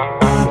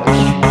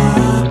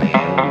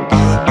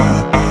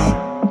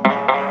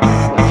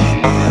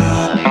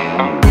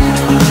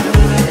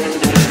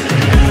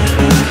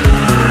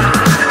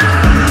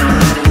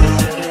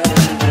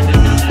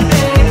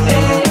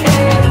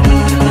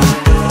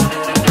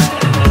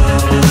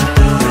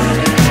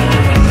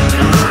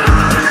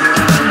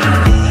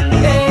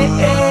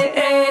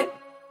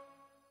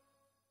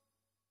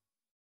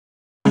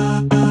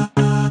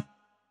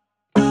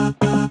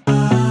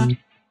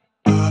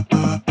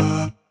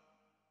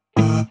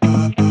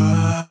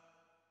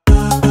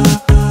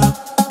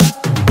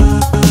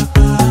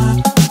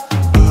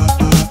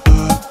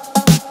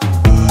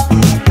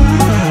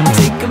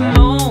 Take a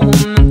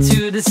moment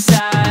to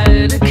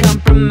decide.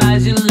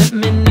 Compromise, you let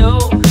me know.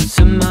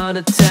 Some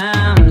other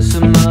time,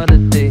 some other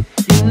day.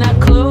 You're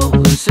not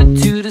closer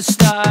to the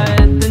start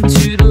than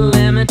to the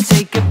limit.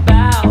 Take a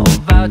bow,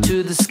 bow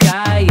to the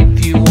sky.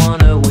 If you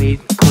wanna wait,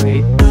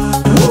 great.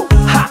 Woo!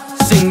 Ha!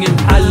 Singing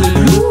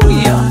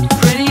hallelujah.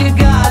 Pray to your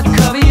God,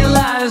 cover your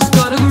lives,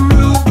 go to the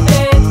roof.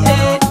 Eh,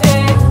 eh,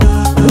 eh.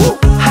 Woo!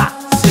 Ha!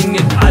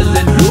 Singing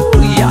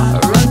hallelujah.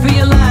 Run for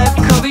your life,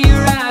 cover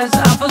your eyes,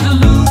 Alpha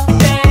Zulu.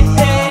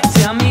 Eh, eh.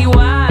 Tell me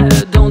why,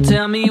 don't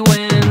tell me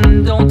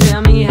when, don't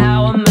tell me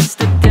how I must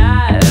have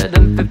died.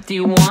 I'm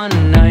 51,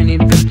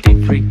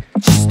 1953.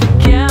 Just a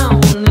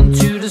count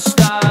into the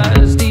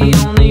stars. The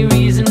only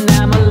reason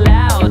I'm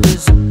allowed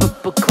is a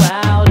purple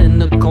cloud in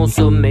the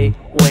consommé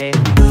way.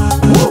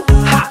 Woo!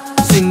 Ha!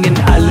 Singing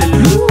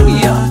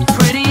hallelujah.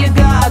 Pray to your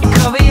God,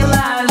 cover your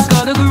lives, go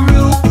to the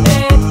roof.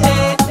 Eh,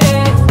 eh,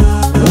 eh.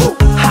 Woo!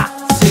 Ha!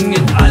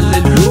 Singing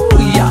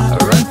hallelujah.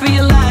 Run for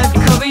your life,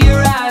 cover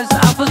your eyes,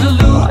 Alpha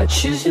Zulu. I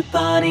choose your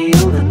body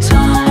all the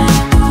time.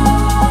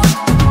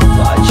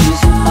 I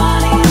choose your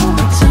body all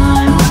the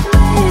time with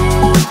me.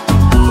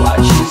 I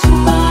choose your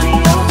body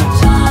all the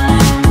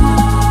time.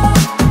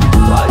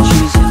 I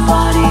choose your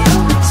body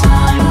all the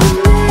time with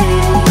me.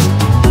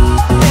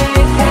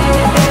 Hey, hey,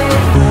 hey.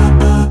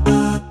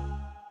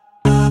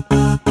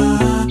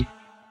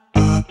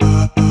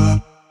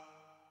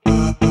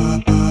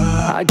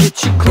 I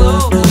get you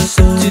close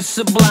up to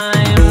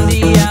sublime.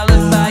 The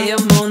alibi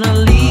of Mona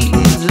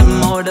Lisa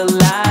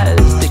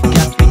immortalized.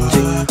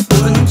 Decapitate,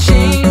 wouldn't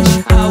change,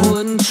 I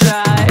wouldn't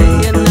try.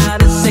 And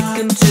not a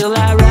second till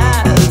I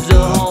rise. A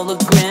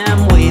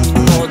hologram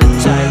waiting for the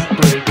tide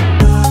break.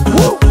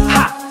 Woo!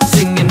 Ha!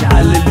 Singing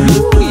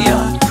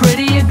hallelujah. Pray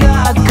to your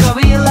God,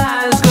 cover your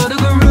lives, go to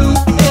the roof.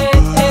 Eh,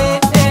 eh,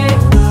 eh.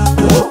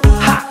 Woo!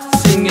 Ha!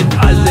 Singing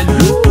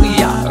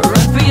hallelujah.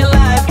 Run for your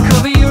life,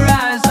 cover your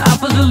eyes,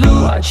 Alpha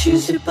Zulu. I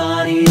choose your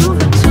body all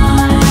the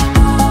time.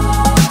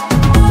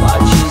 I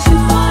choose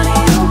your body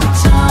all the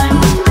time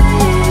with me.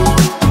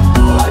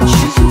 I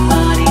choose your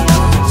body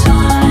all the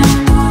time.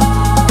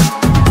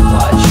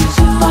 I choose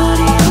your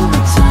body all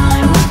the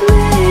time with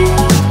me.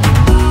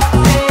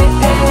 Hey,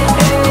 hey,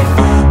 hey.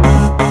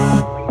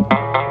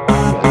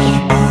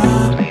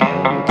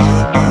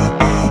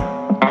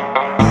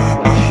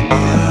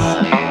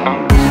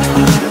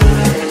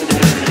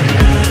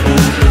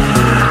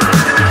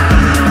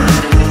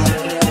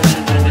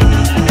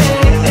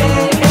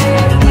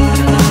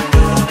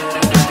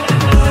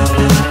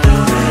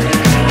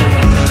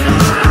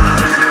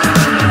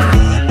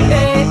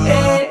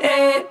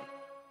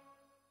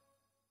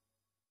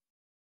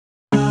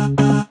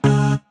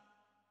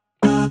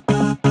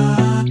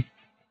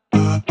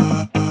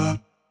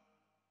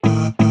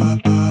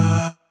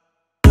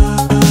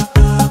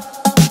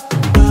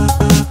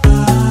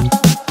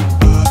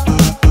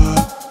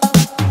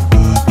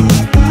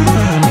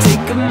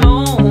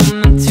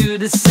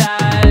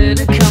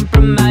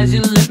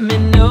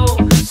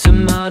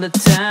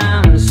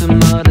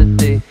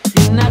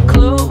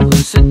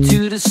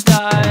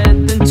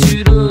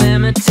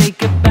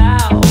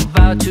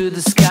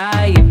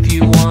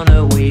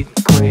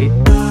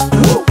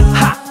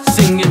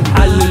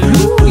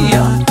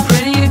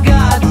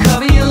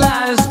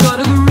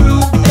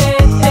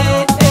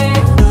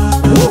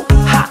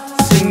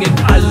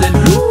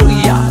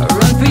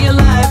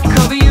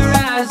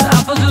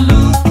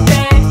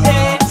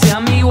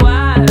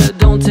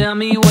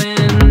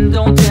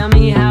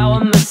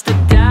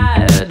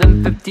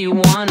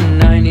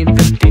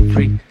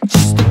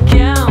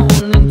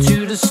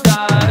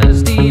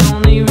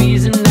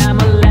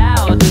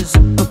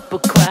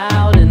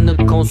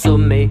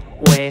 consommé,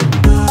 ouais.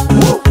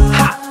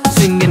 Ha!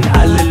 Singing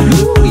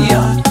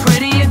hallelujah. Pray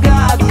to your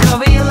God,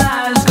 cover your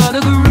lies, got a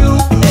guru,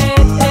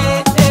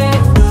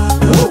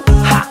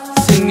 Ha!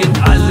 Singing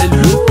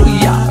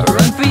hallelujah.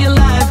 Run for your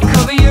life,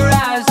 cover your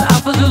eyes,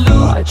 Alpha Zulu.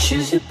 I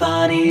choose your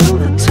body all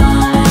the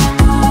time.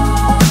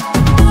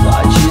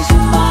 I choose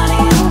your body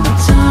all the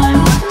time.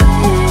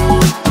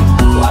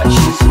 I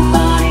choose your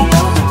body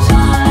all the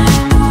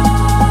time.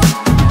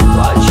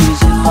 I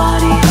choose your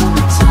body all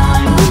the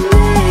time.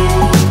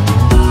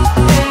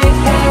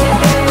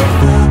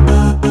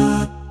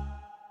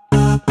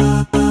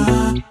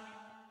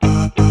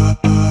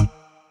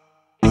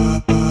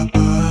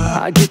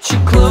 I get you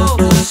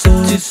close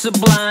to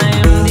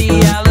sublime, the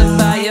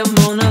alibi of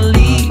Mona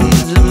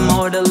Lisa,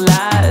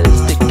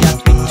 immortalized,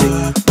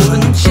 decapitated.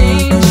 Wouldn't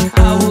change,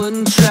 I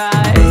wouldn't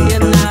try,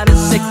 and not a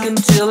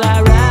second till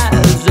I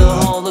rise. A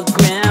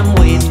hologram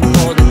waiting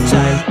for the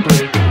tide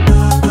break.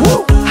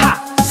 Woo! Ha!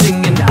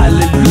 Singing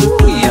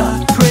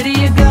hallelujah. Pray to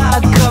your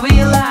God, cover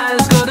your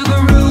lies, go to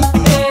guru,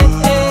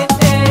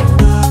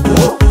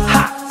 Woo!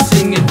 Ha!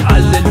 Singing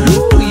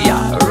hallelujah.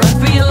 Run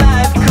for your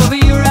life, cover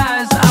your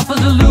eyes, Alpha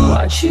Zulu.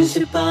 I choose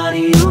your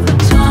body all the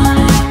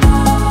time.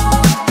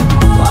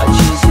 I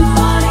choose your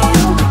body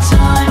all the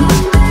time.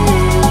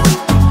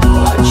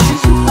 I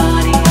choose your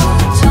body all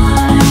the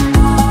time.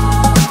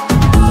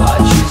 I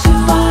choose your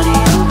body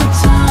all the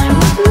time.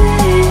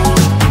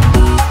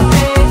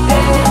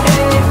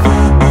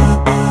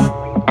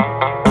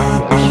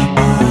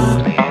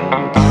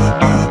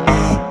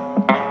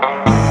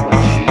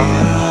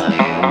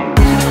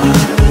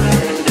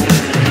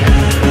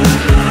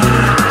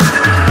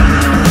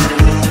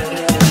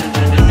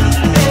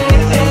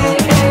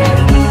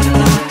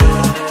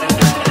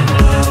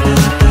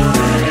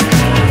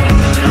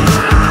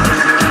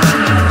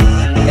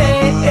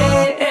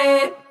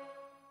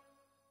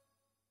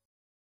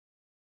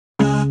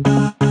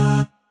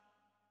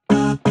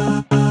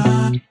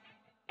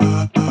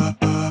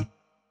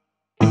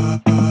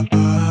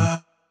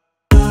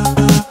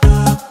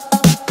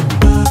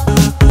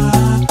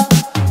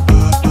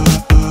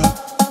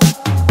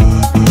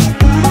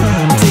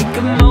 Take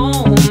a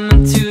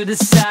moment to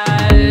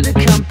decide,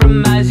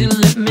 compromise, you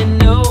let me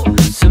know.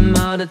 Some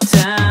other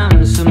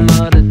time, some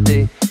other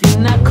day. You're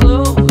not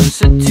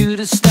closer to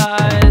the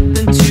start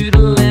than to the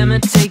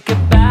limit. Take a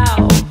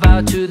bow,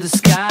 bow to the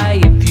sky.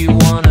 If you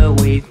wanna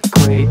wait,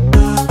 great.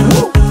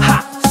 Woo! Ha!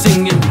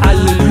 Singing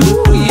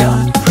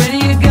hallelujah. Pray to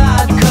your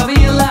God, cover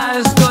your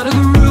lies, go to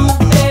guru,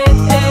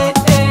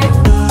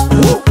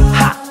 Woo!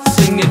 Ha!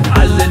 Singing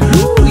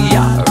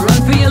hallelujah. Run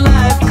for your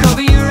life,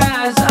 cover your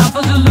eyes,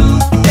 Alpha Zulu.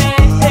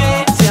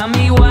 Tell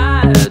me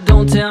why,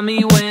 don't tell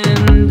me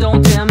when,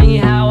 don't tell me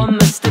how I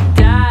must have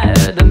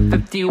died. I'm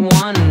 51,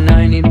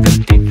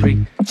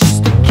 1953.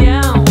 Just a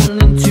count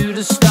into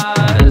the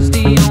stars.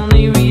 The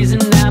only reason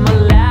I'm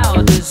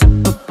allowed is a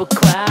purple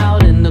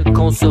cloud in the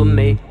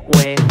consommé,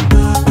 ouais.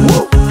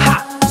 Woo! Ha!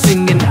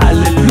 Singing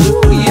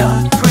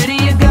hallelujah. Pray to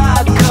your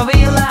God, cover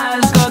your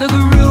lies, got a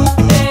guru,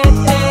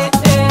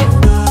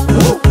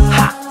 Woo!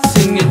 Ha!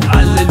 Singing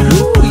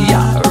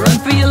hallelujah. Run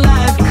for your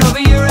life,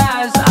 cover your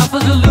eyes, Alpha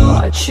Zulu.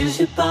 I choose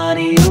your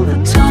body all the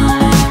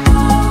time.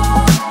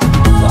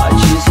 I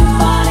choose your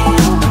body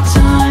all the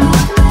time.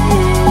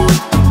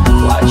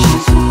 I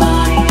choose your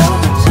body all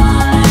the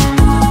time.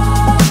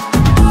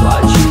 I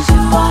choose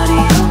your body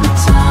all the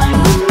time.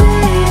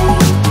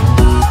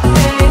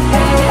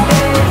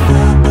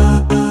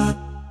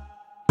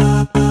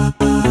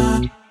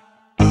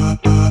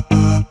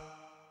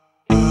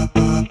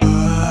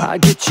 I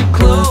get you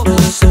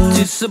close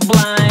to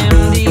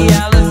sublime, the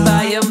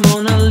alibi of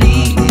Mona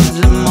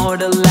Lisa,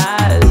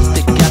 immortalized,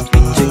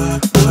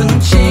 decapitated.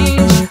 Wouldn't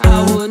change,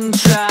 I wouldn't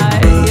try,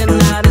 and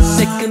not a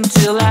second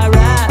till I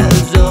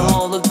rise. A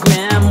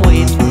hologram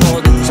waiting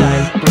for the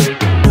tide break.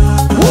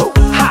 Woo!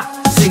 Ha!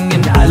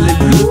 Singing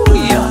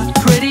hallelujah.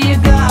 Pray to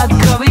your God,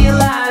 cover your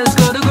lies,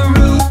 go to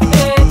guru,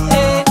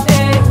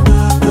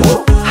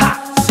 Woo! Ha!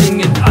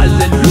 Singing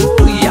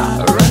hallelujah.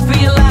 Run for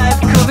your life,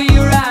 cover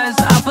your eyes,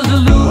 Alpha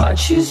Zulu. I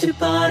choose your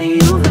body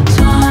all the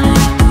time.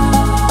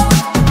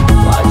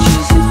 I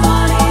choose your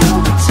body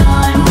all the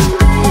time.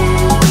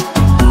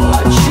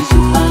 I choose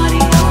your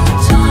body all the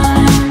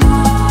time.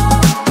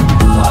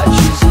 I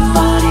choose your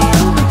body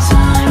all the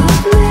time.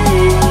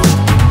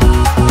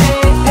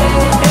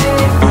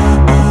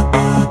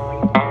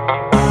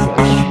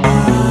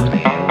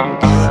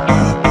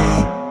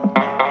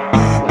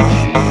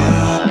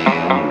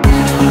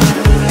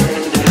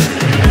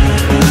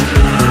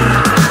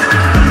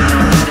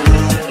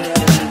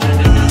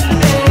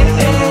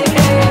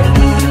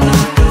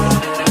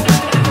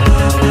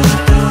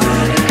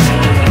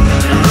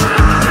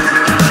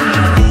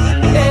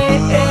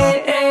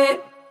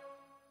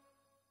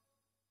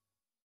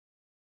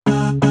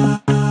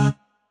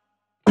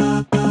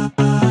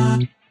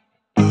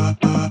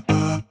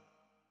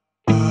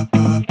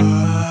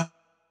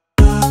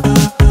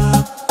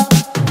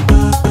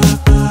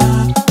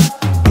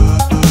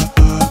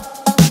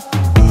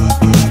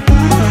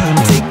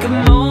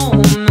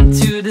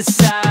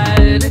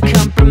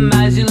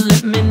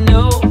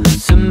 know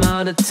some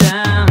other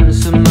time,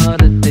 some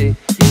other day.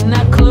 You're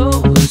not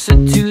closer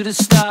to the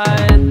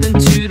start than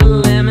to the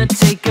limit.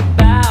 Take a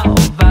bow,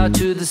 bow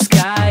to the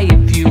sky.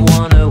 If you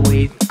wanna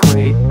wait,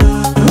 great.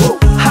 Woo!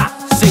 Ha!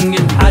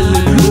 Singing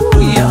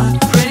hallelujah.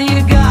 Pray to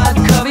your God,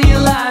 cover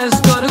your lies,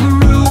 go to the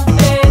roof.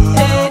 Eh,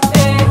 eh,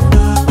 eh.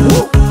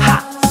 Woo! Ha!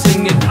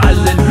 Singing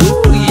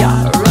hallelujah.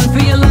 Run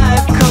for your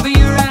life, cover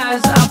your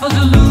eyes. Alpha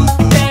Zulu.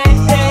 Eh,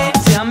 eh.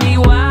 Tell me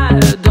why,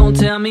 don't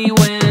tell me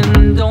when.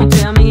 Don't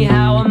tell me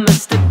how I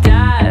must have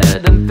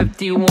died. I'm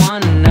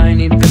 51, I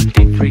need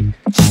 53.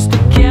 Just a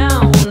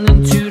count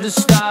into the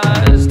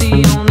stars. The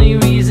only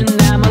reason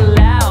I'm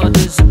allowed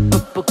is a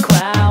purple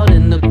cloud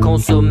in the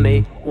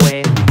consommé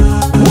way.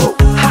 Woo!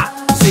 Ha!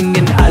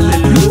 Singing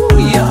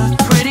hallelujah.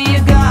 Pray to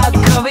your God,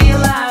 cover your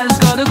lies,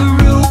 go to the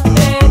roof.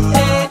 Eh,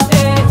 eh,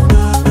 eh.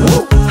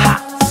 Woo! Ha!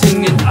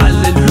 Singing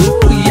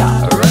hallelujah.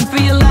 Run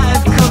for your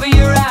life, cover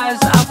your eyes.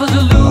 Alpha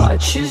Zulu. I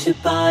choose your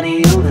body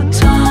all the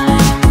time.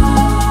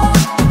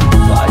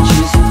 I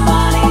choose your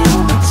body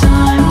all the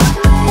time.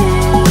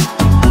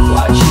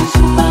 I choose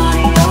your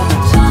body all the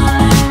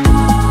time.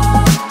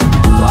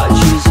 I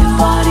choose your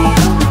body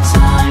all the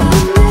time.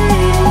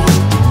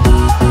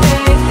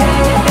 Hey,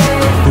 hey,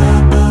 hey.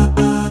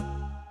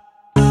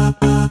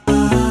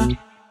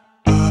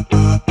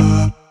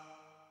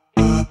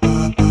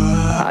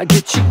 I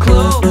get you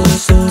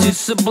close to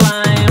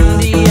sublime.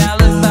 The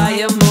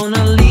alibi of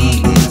Mona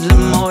Lisa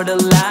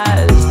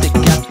immortalized.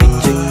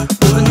 Decapitate.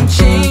 Wouldn't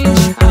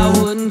change, I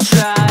wouldn't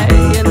try.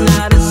 And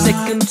not a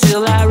second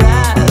till I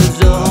rise.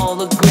 A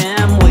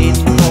hologram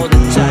waiting for the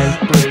tide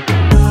break.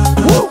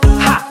 Woo!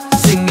 Ha!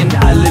 Singing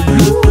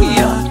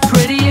hallelujah.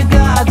 Pray to your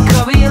God,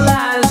 cover your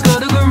lies, go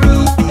to the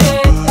roof.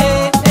 Eh,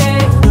 eh,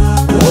 eh.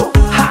 Woo!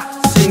 Ha!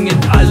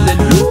 Singing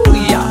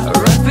hallelujah.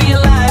 Run for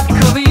your life,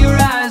 cover your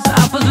eyes.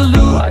 Alpha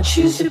Zulu. I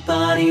choose your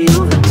body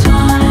all the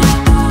time.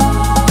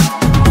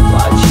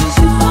 I choose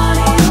your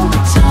body all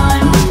the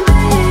time.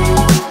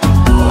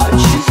 I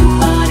choose your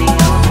body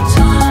all the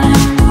time.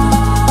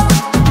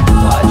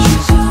 I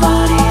choose your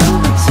body all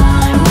the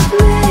time.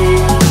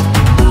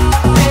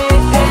 Hey,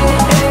 hey,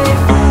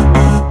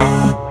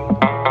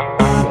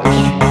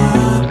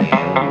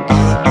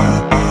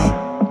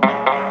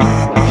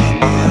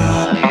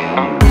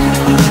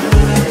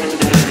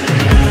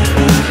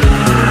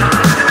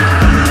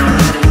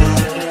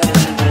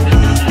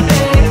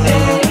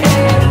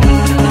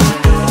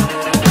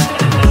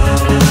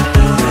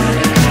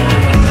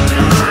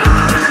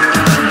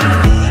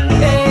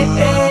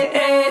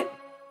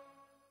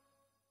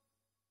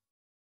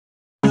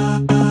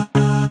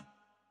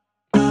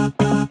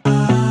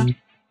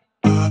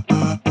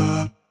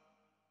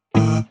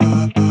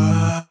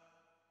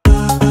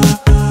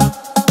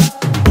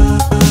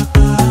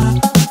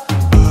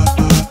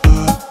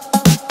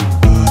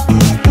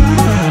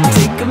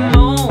 take a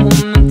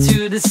moment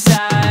to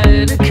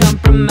decide.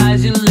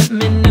 Compromise, you let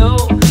me know.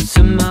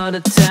 Some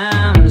other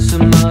time,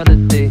 some other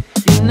day.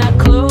 You're not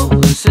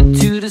closer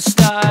to the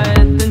start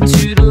than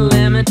to the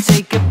limit.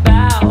 Take a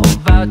bow,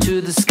 bow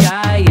to the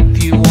sky.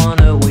 If you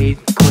wanna wait,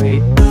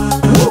 great.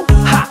 Woo!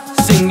 Ha!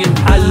 Singing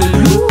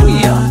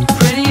hallelujah.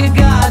 Pray to your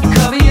God,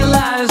 cover your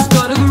lies,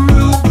 go to the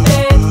roof.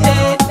 Eh,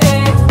 eh,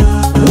 eh.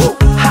 Woo!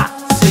 Ha!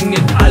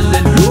 Singing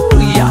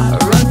hallelujah.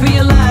 Run for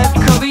your life,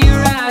 cover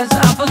your eyes.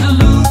 Alpha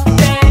Zulu.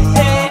 Eh,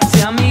 eh.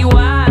 Tell me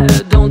why,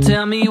 don't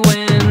tell me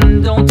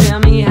when. Don't tell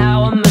me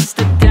how I must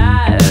have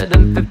died.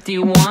 I'm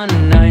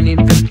 51, I need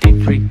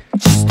 53.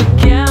 Just a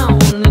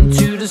count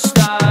into the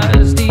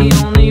stars. The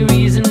only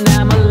reason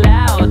I'm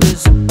allowed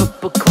is a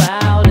purple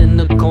cloud in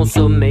the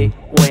consommé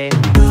way.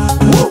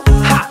 Woo!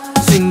 Ha!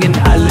 Singing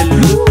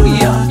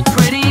hallelujah.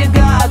 Pray to your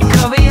God,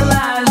 cover your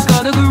lies, go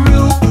to the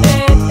roof.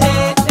 Eh,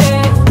 eh,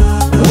 eh.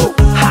 Woo!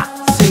 Ha!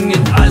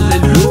 Singing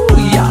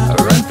hallelujah.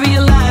 Run for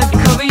your life,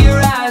 cover your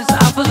eyes.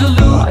 Alpha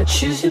Zulu. I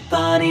choose your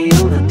body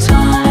all the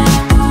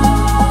time.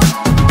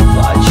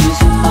 I choose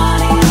your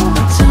body all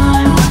the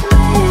time.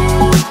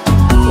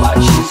 I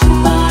choose your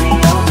body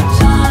all the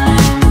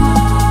time.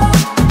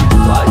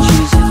 I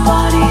choose your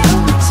body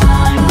all the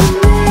time.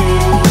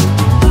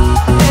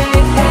 Hey,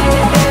 hey,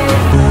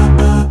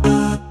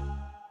 hey.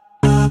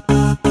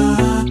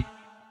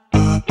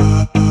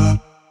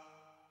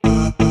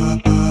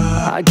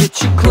 I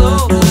get you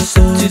close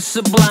to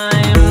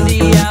sublime. The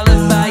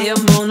alibi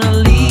of Mona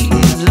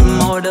Lisa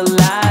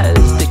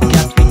immortalized.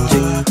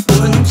 Decapitate.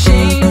 Wouldn't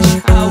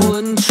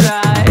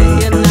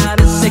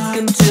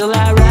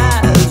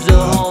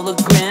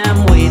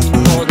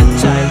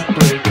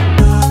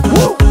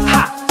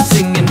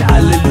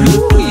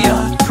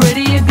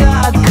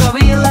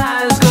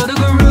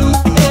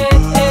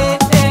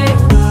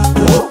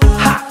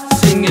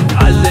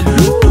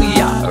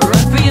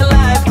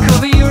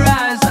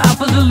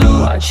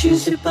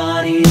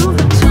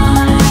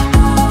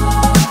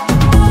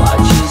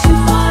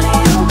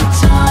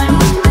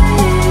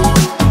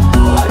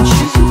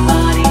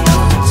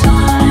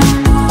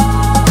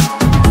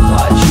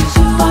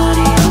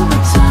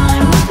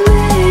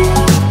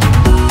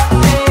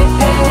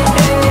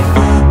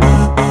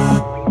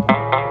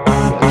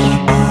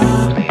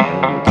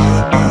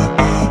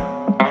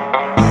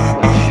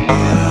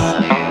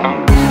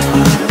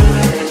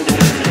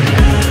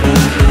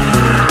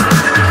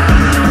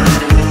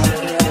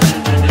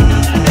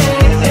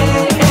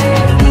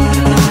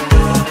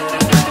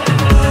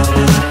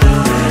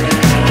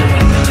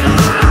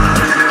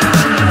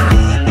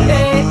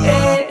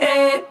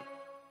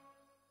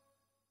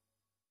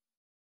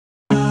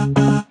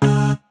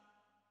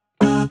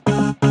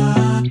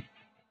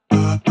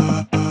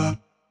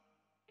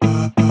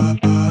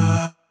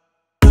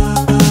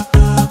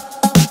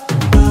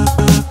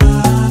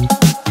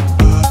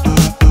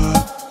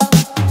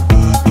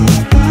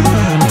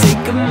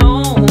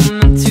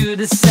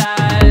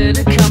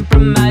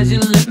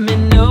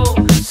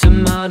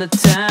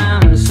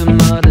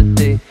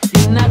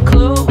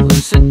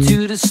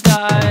the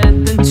start,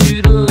 then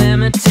to the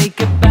limit.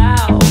 Take a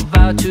bow,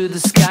 bow to the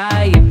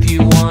sky. If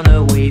you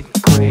wanna wait,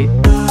 great.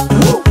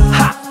 Woo!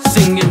 Ha!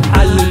 Singing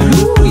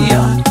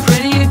hallelujah.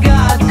 Pray to your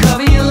God,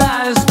 cover your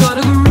lies, go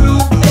to the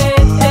roof. Eh,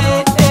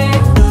 eh, eh.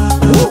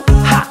 Woo!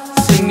 Ha!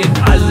 Singing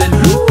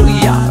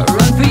hallelujah.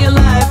 Run for your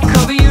life,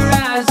 cover your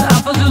eyes,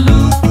 Alpha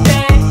Zulu.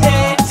 Eh,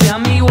 eh. Tell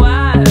me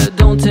why,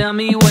 don't tell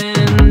me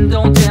when,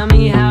 don't tell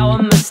me how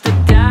I must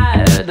have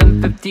died.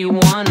 I'm 51,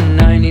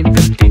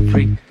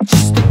 1953.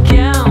 Just a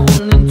count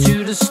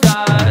into the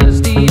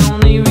stars. The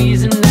only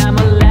reason I'm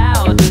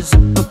allowed is a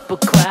purple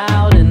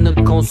cloud in the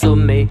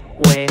consommé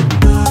way.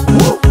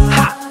 Woo!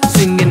 Ha!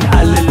 Singing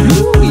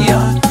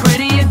hallelujah. Pray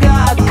to your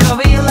God,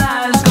 cover your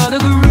lies, go to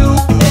the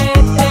roof. Eh,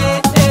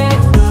 eh, eh.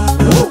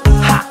 Woo!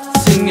 Ha!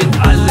 Singing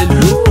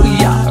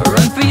hallelujah.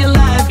 Run for your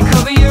life,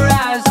 cover your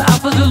eyes,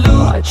 Alpha Zulu.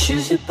 I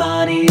choose your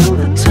body all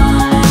the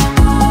time.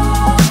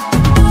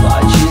 I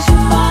choose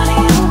your body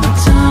all the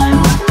time.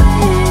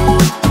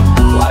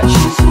 I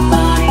choose your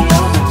body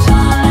all the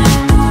time.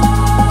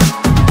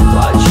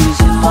 I choose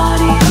your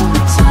body all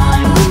the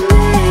time with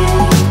me.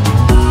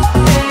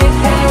 Hey,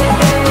 hey,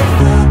 hey.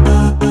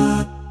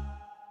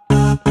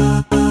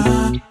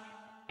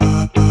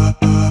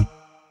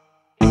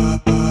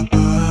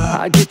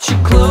 I get you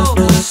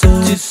close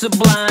to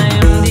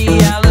sublime. The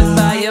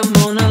alibi of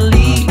Mona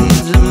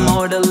Lisa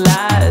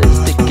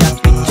immortalized.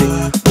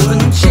 Decapitate.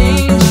 Wouldn't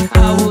change, I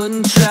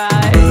wouldn't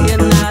try.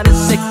 And not a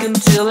second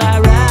till I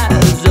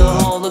rise. A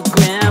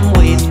hologram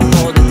waiting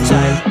for the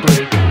tide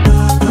break.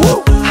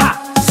 Woo! Ha!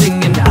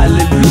 Singing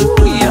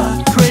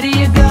hallelujah. Pray to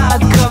your God,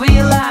 cover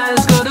your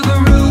lies, go to the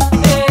roof.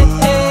 Eh,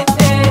 eh,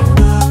 eh.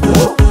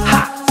 Woo!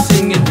 Ha!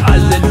 Singing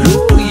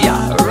hallelujah.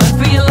 Run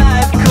for your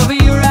life, cover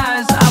your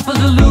eyes, Alpha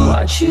Zulu.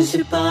 I choose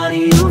your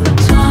body all the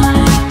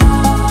time.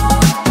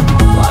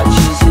 I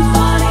choose your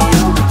body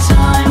all the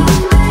time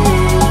with me.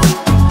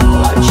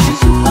 I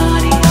choose your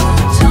body all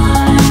the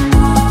time.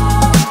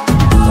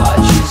 I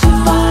choose your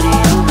body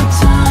all the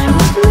time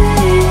with me.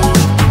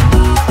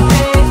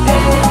 Hey,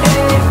 hey,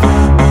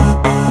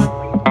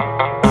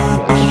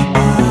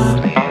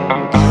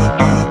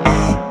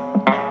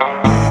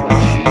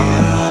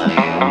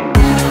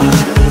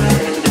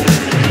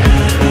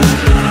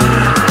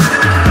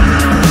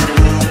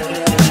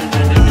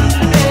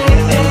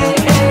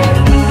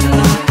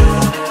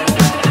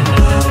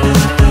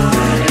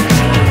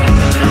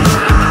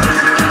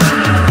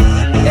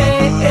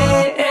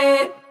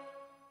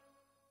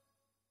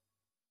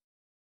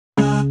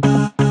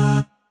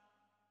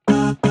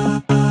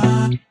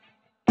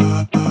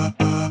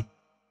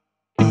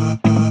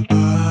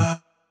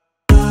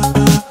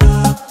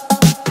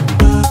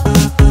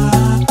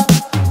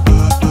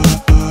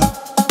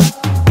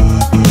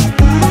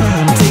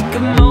 take a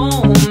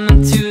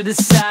moment to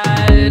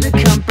decide.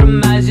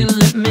 Compromise, you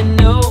let me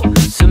know.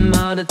 Some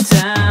other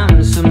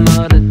time, some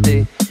other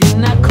day. You're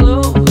not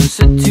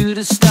closer to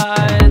the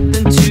start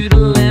than to the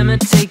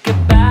limit. Take a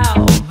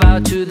bow, bow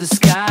to the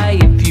sky.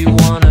 If you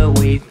wanna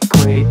wait,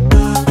 great.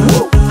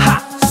 Woo! Ha!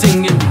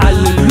 Singing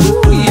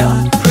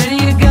hallelujah. Pray to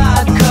your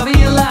God, cover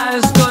your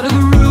lies, go to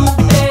the roof.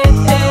 Eh,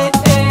 eh,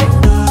 eh.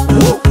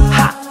 Woo!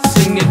 Ha!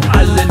 Singing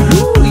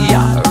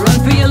hallelujah. Run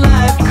for your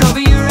life, cover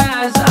your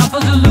eyes, Alpha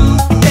Zulu.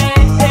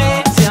 Eh,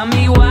 eh. Tell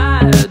me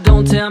why,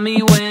 don't tell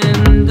me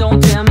when,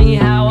 don't tell me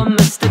how I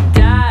must have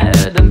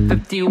died. I'm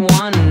 51,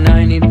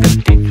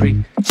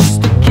 1953.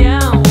 Just a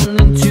count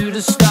into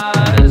the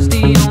stars.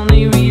 The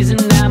only reason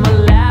I'm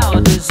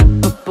allowed is a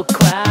purple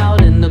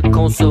cloud in the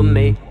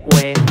consommé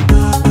way.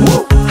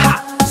 Woo! Ha!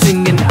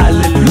 Singing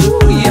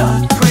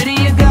hallelujah. Pray to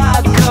your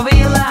God, cover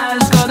your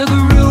lies, go to the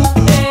roof.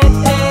 Eh,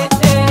 eh,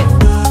 eh.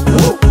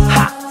 Woo!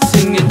 Ha!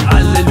 Singing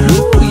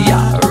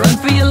hallelujah. Run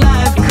for your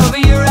life, cover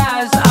your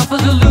eyes, Alpha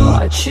Zulu.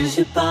 I choose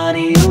your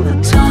body all the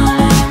time. I choose your body all the time with me. I choose your body all the time with me. Hey, hey, hey. Woo! Ha! Singing hallelujah. Pray to your God, cover your lies, go to the roof. Eh, eh, eh. Woo! Ha! Singing hallelujah. Run for your life, cover your eyes, Alpha Zulu. I choose your body all the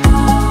time.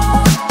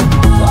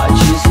 I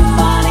choose your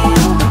body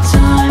all the time. I choose your body all the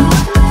time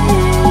with me.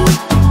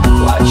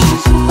 I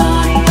choose your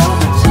body all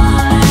the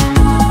time.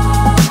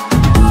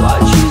 I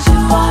choose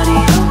your body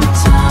all the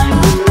time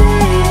with me.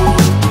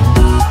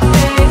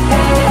 Hey,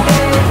 hey,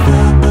 hey.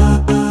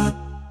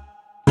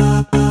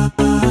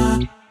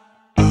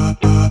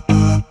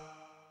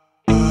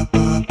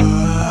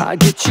 I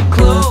get you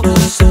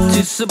close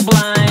to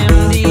sublime.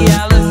 The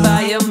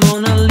alibi of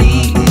Mona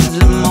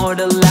Lisa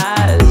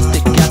immortalized.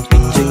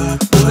 Decapitate.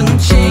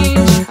 Wouldn't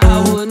change,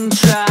 I wouldn't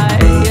try.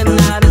 And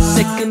not a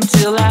second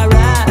till I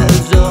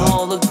rise. A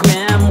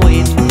hologram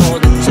waiting for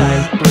the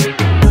tide break.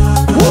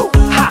 Woo!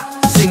 Ha!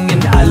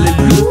 Singing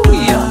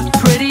hallelujah.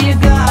 Pray to your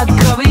God,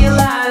 cover your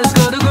lies,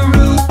 go to the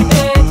roof.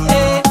 Eh,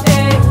 eh,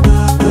 eh.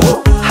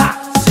 Woo! Ha!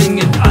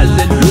 Singing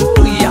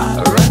hallelujah.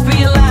 Run for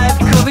your life,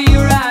 cover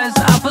your eyes,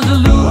 Alpha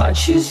Zulu. I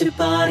choose your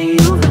body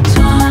all the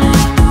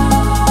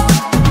time.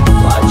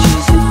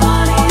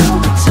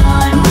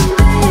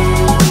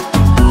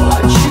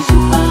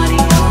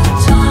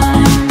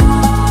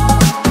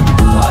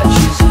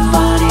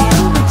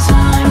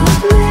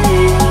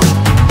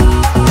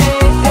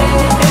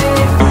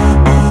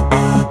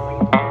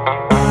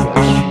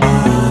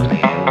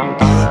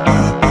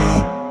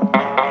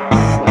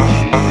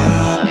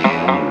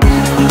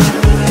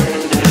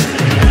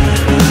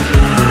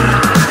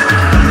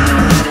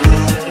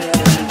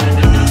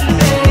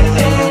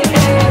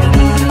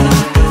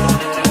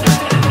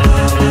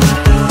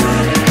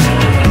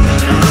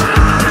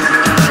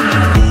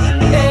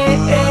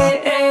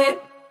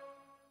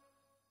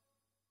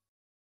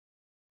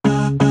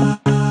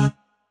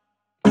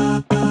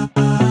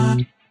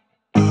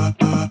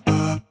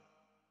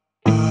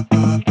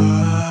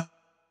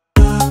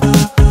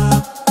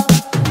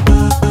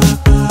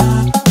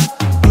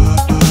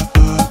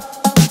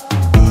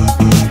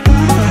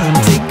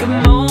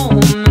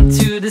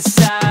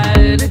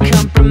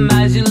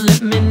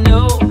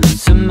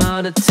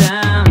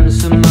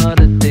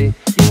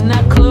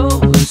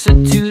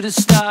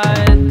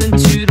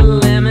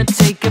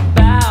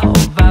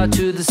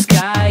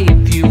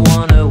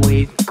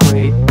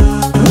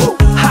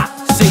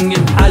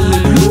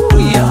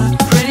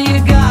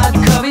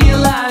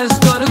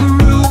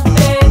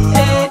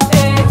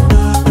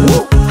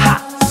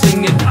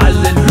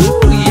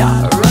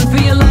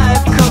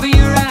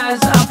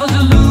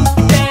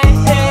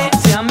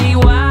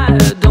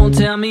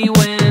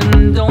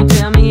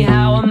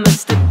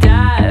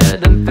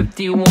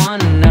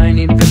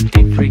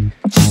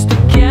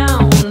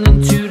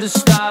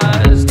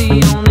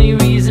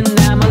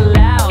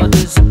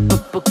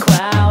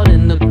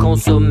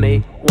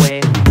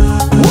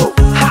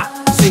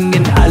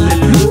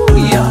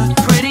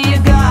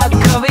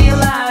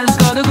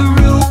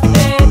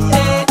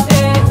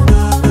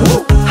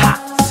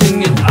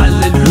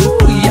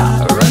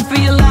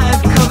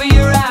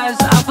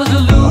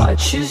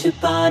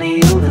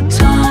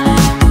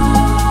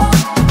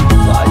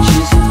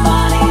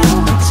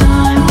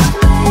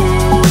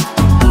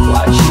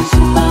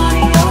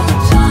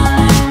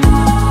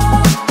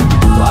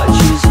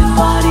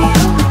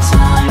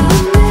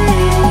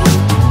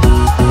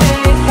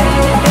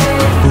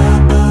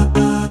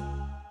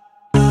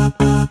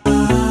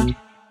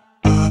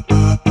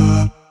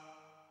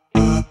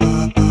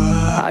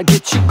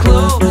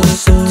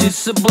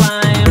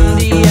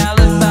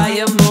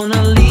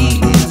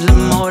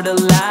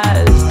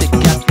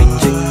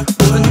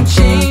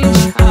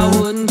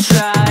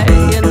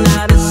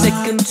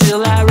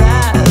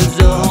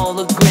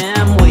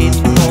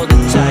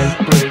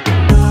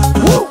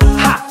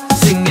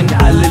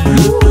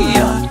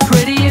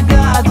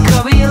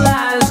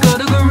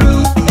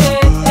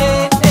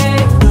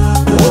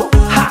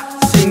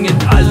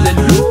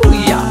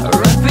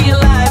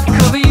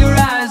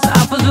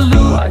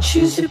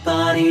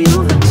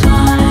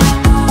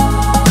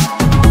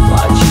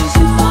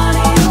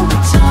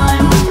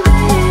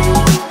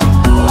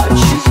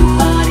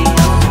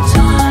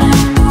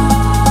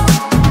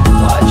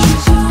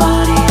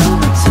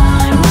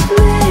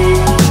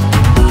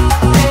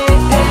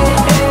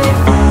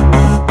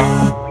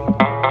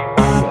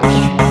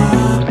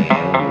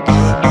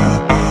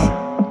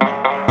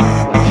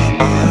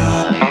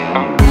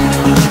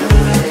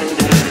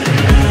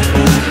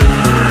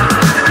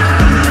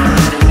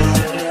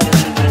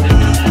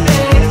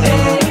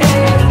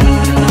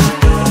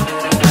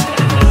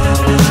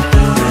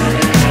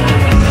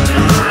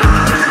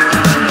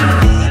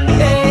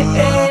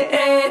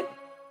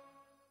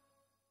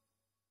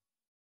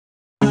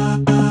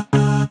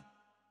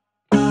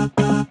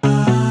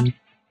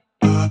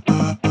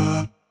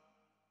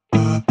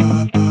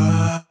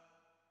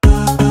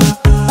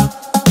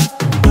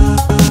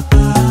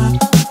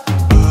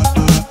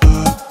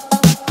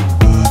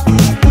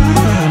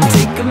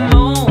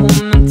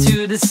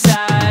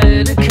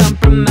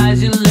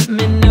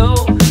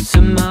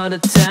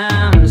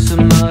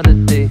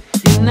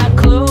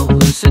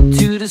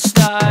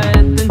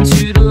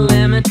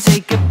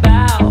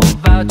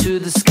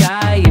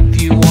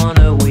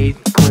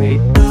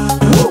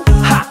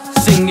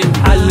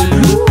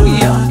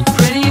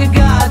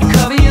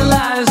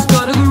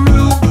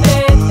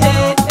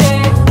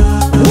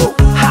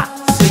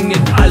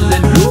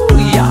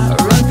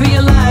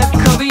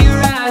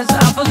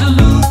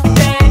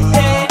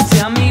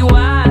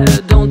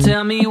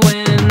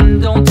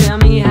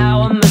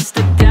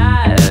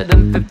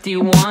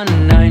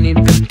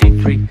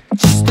 1953.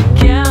 Just a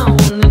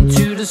count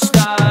into the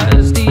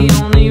stars. The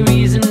only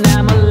reason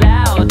I'm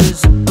allowed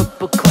is a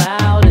purple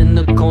cloud in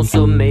the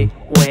consommé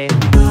way.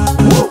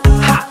 Woo!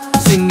 Ha!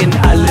 Singing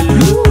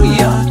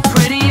hallelujah.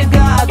 Pray to your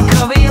God,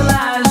 cover your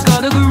lies,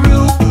 got a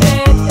guru.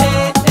 Eh,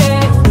 eh,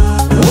 eh.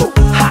 Woo!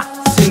 Ha!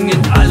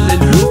 Singing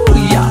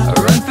hallelujah.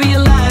 Run for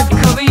your life,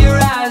 cover your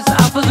eyes,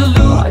 Alpha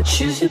Zulu. I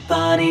choose your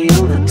body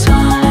over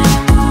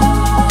time.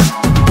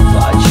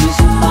 I choose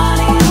your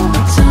body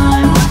over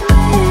time.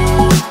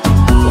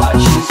 I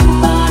choose your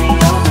body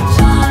over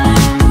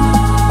time.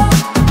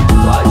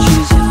 I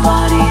choose your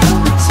body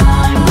over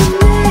time with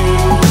me.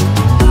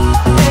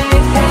 Hey,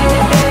 hey,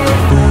 hey.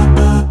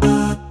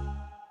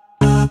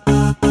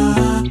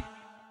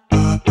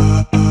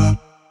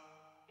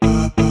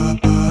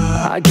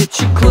 I get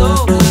you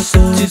close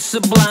to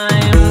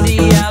sublime. The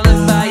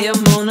alibi of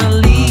Mona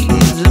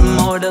Lisa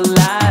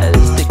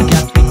immortalized.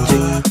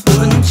 Decapitate.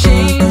 Wouldn't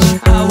change,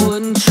 I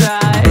wouldn't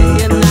try.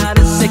 And not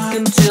a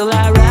second till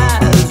I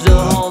rise. A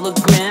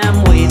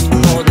hologram waiting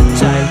for the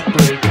tide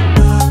break.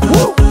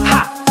 Woo!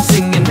 Ha!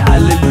 Singing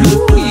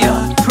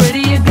hallelujah. Pray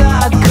to your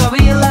God,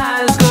 cover your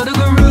lies, go to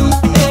guru.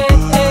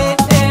 Eh, eh,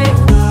 eh.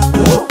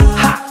 Woo!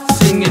 Ha!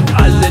 Singing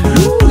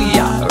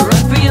hallelujah.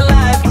 Run for your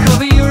life,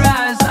 cover your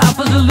eyes,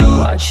 Alpha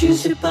Zulu. I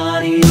choose your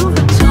body over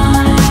time.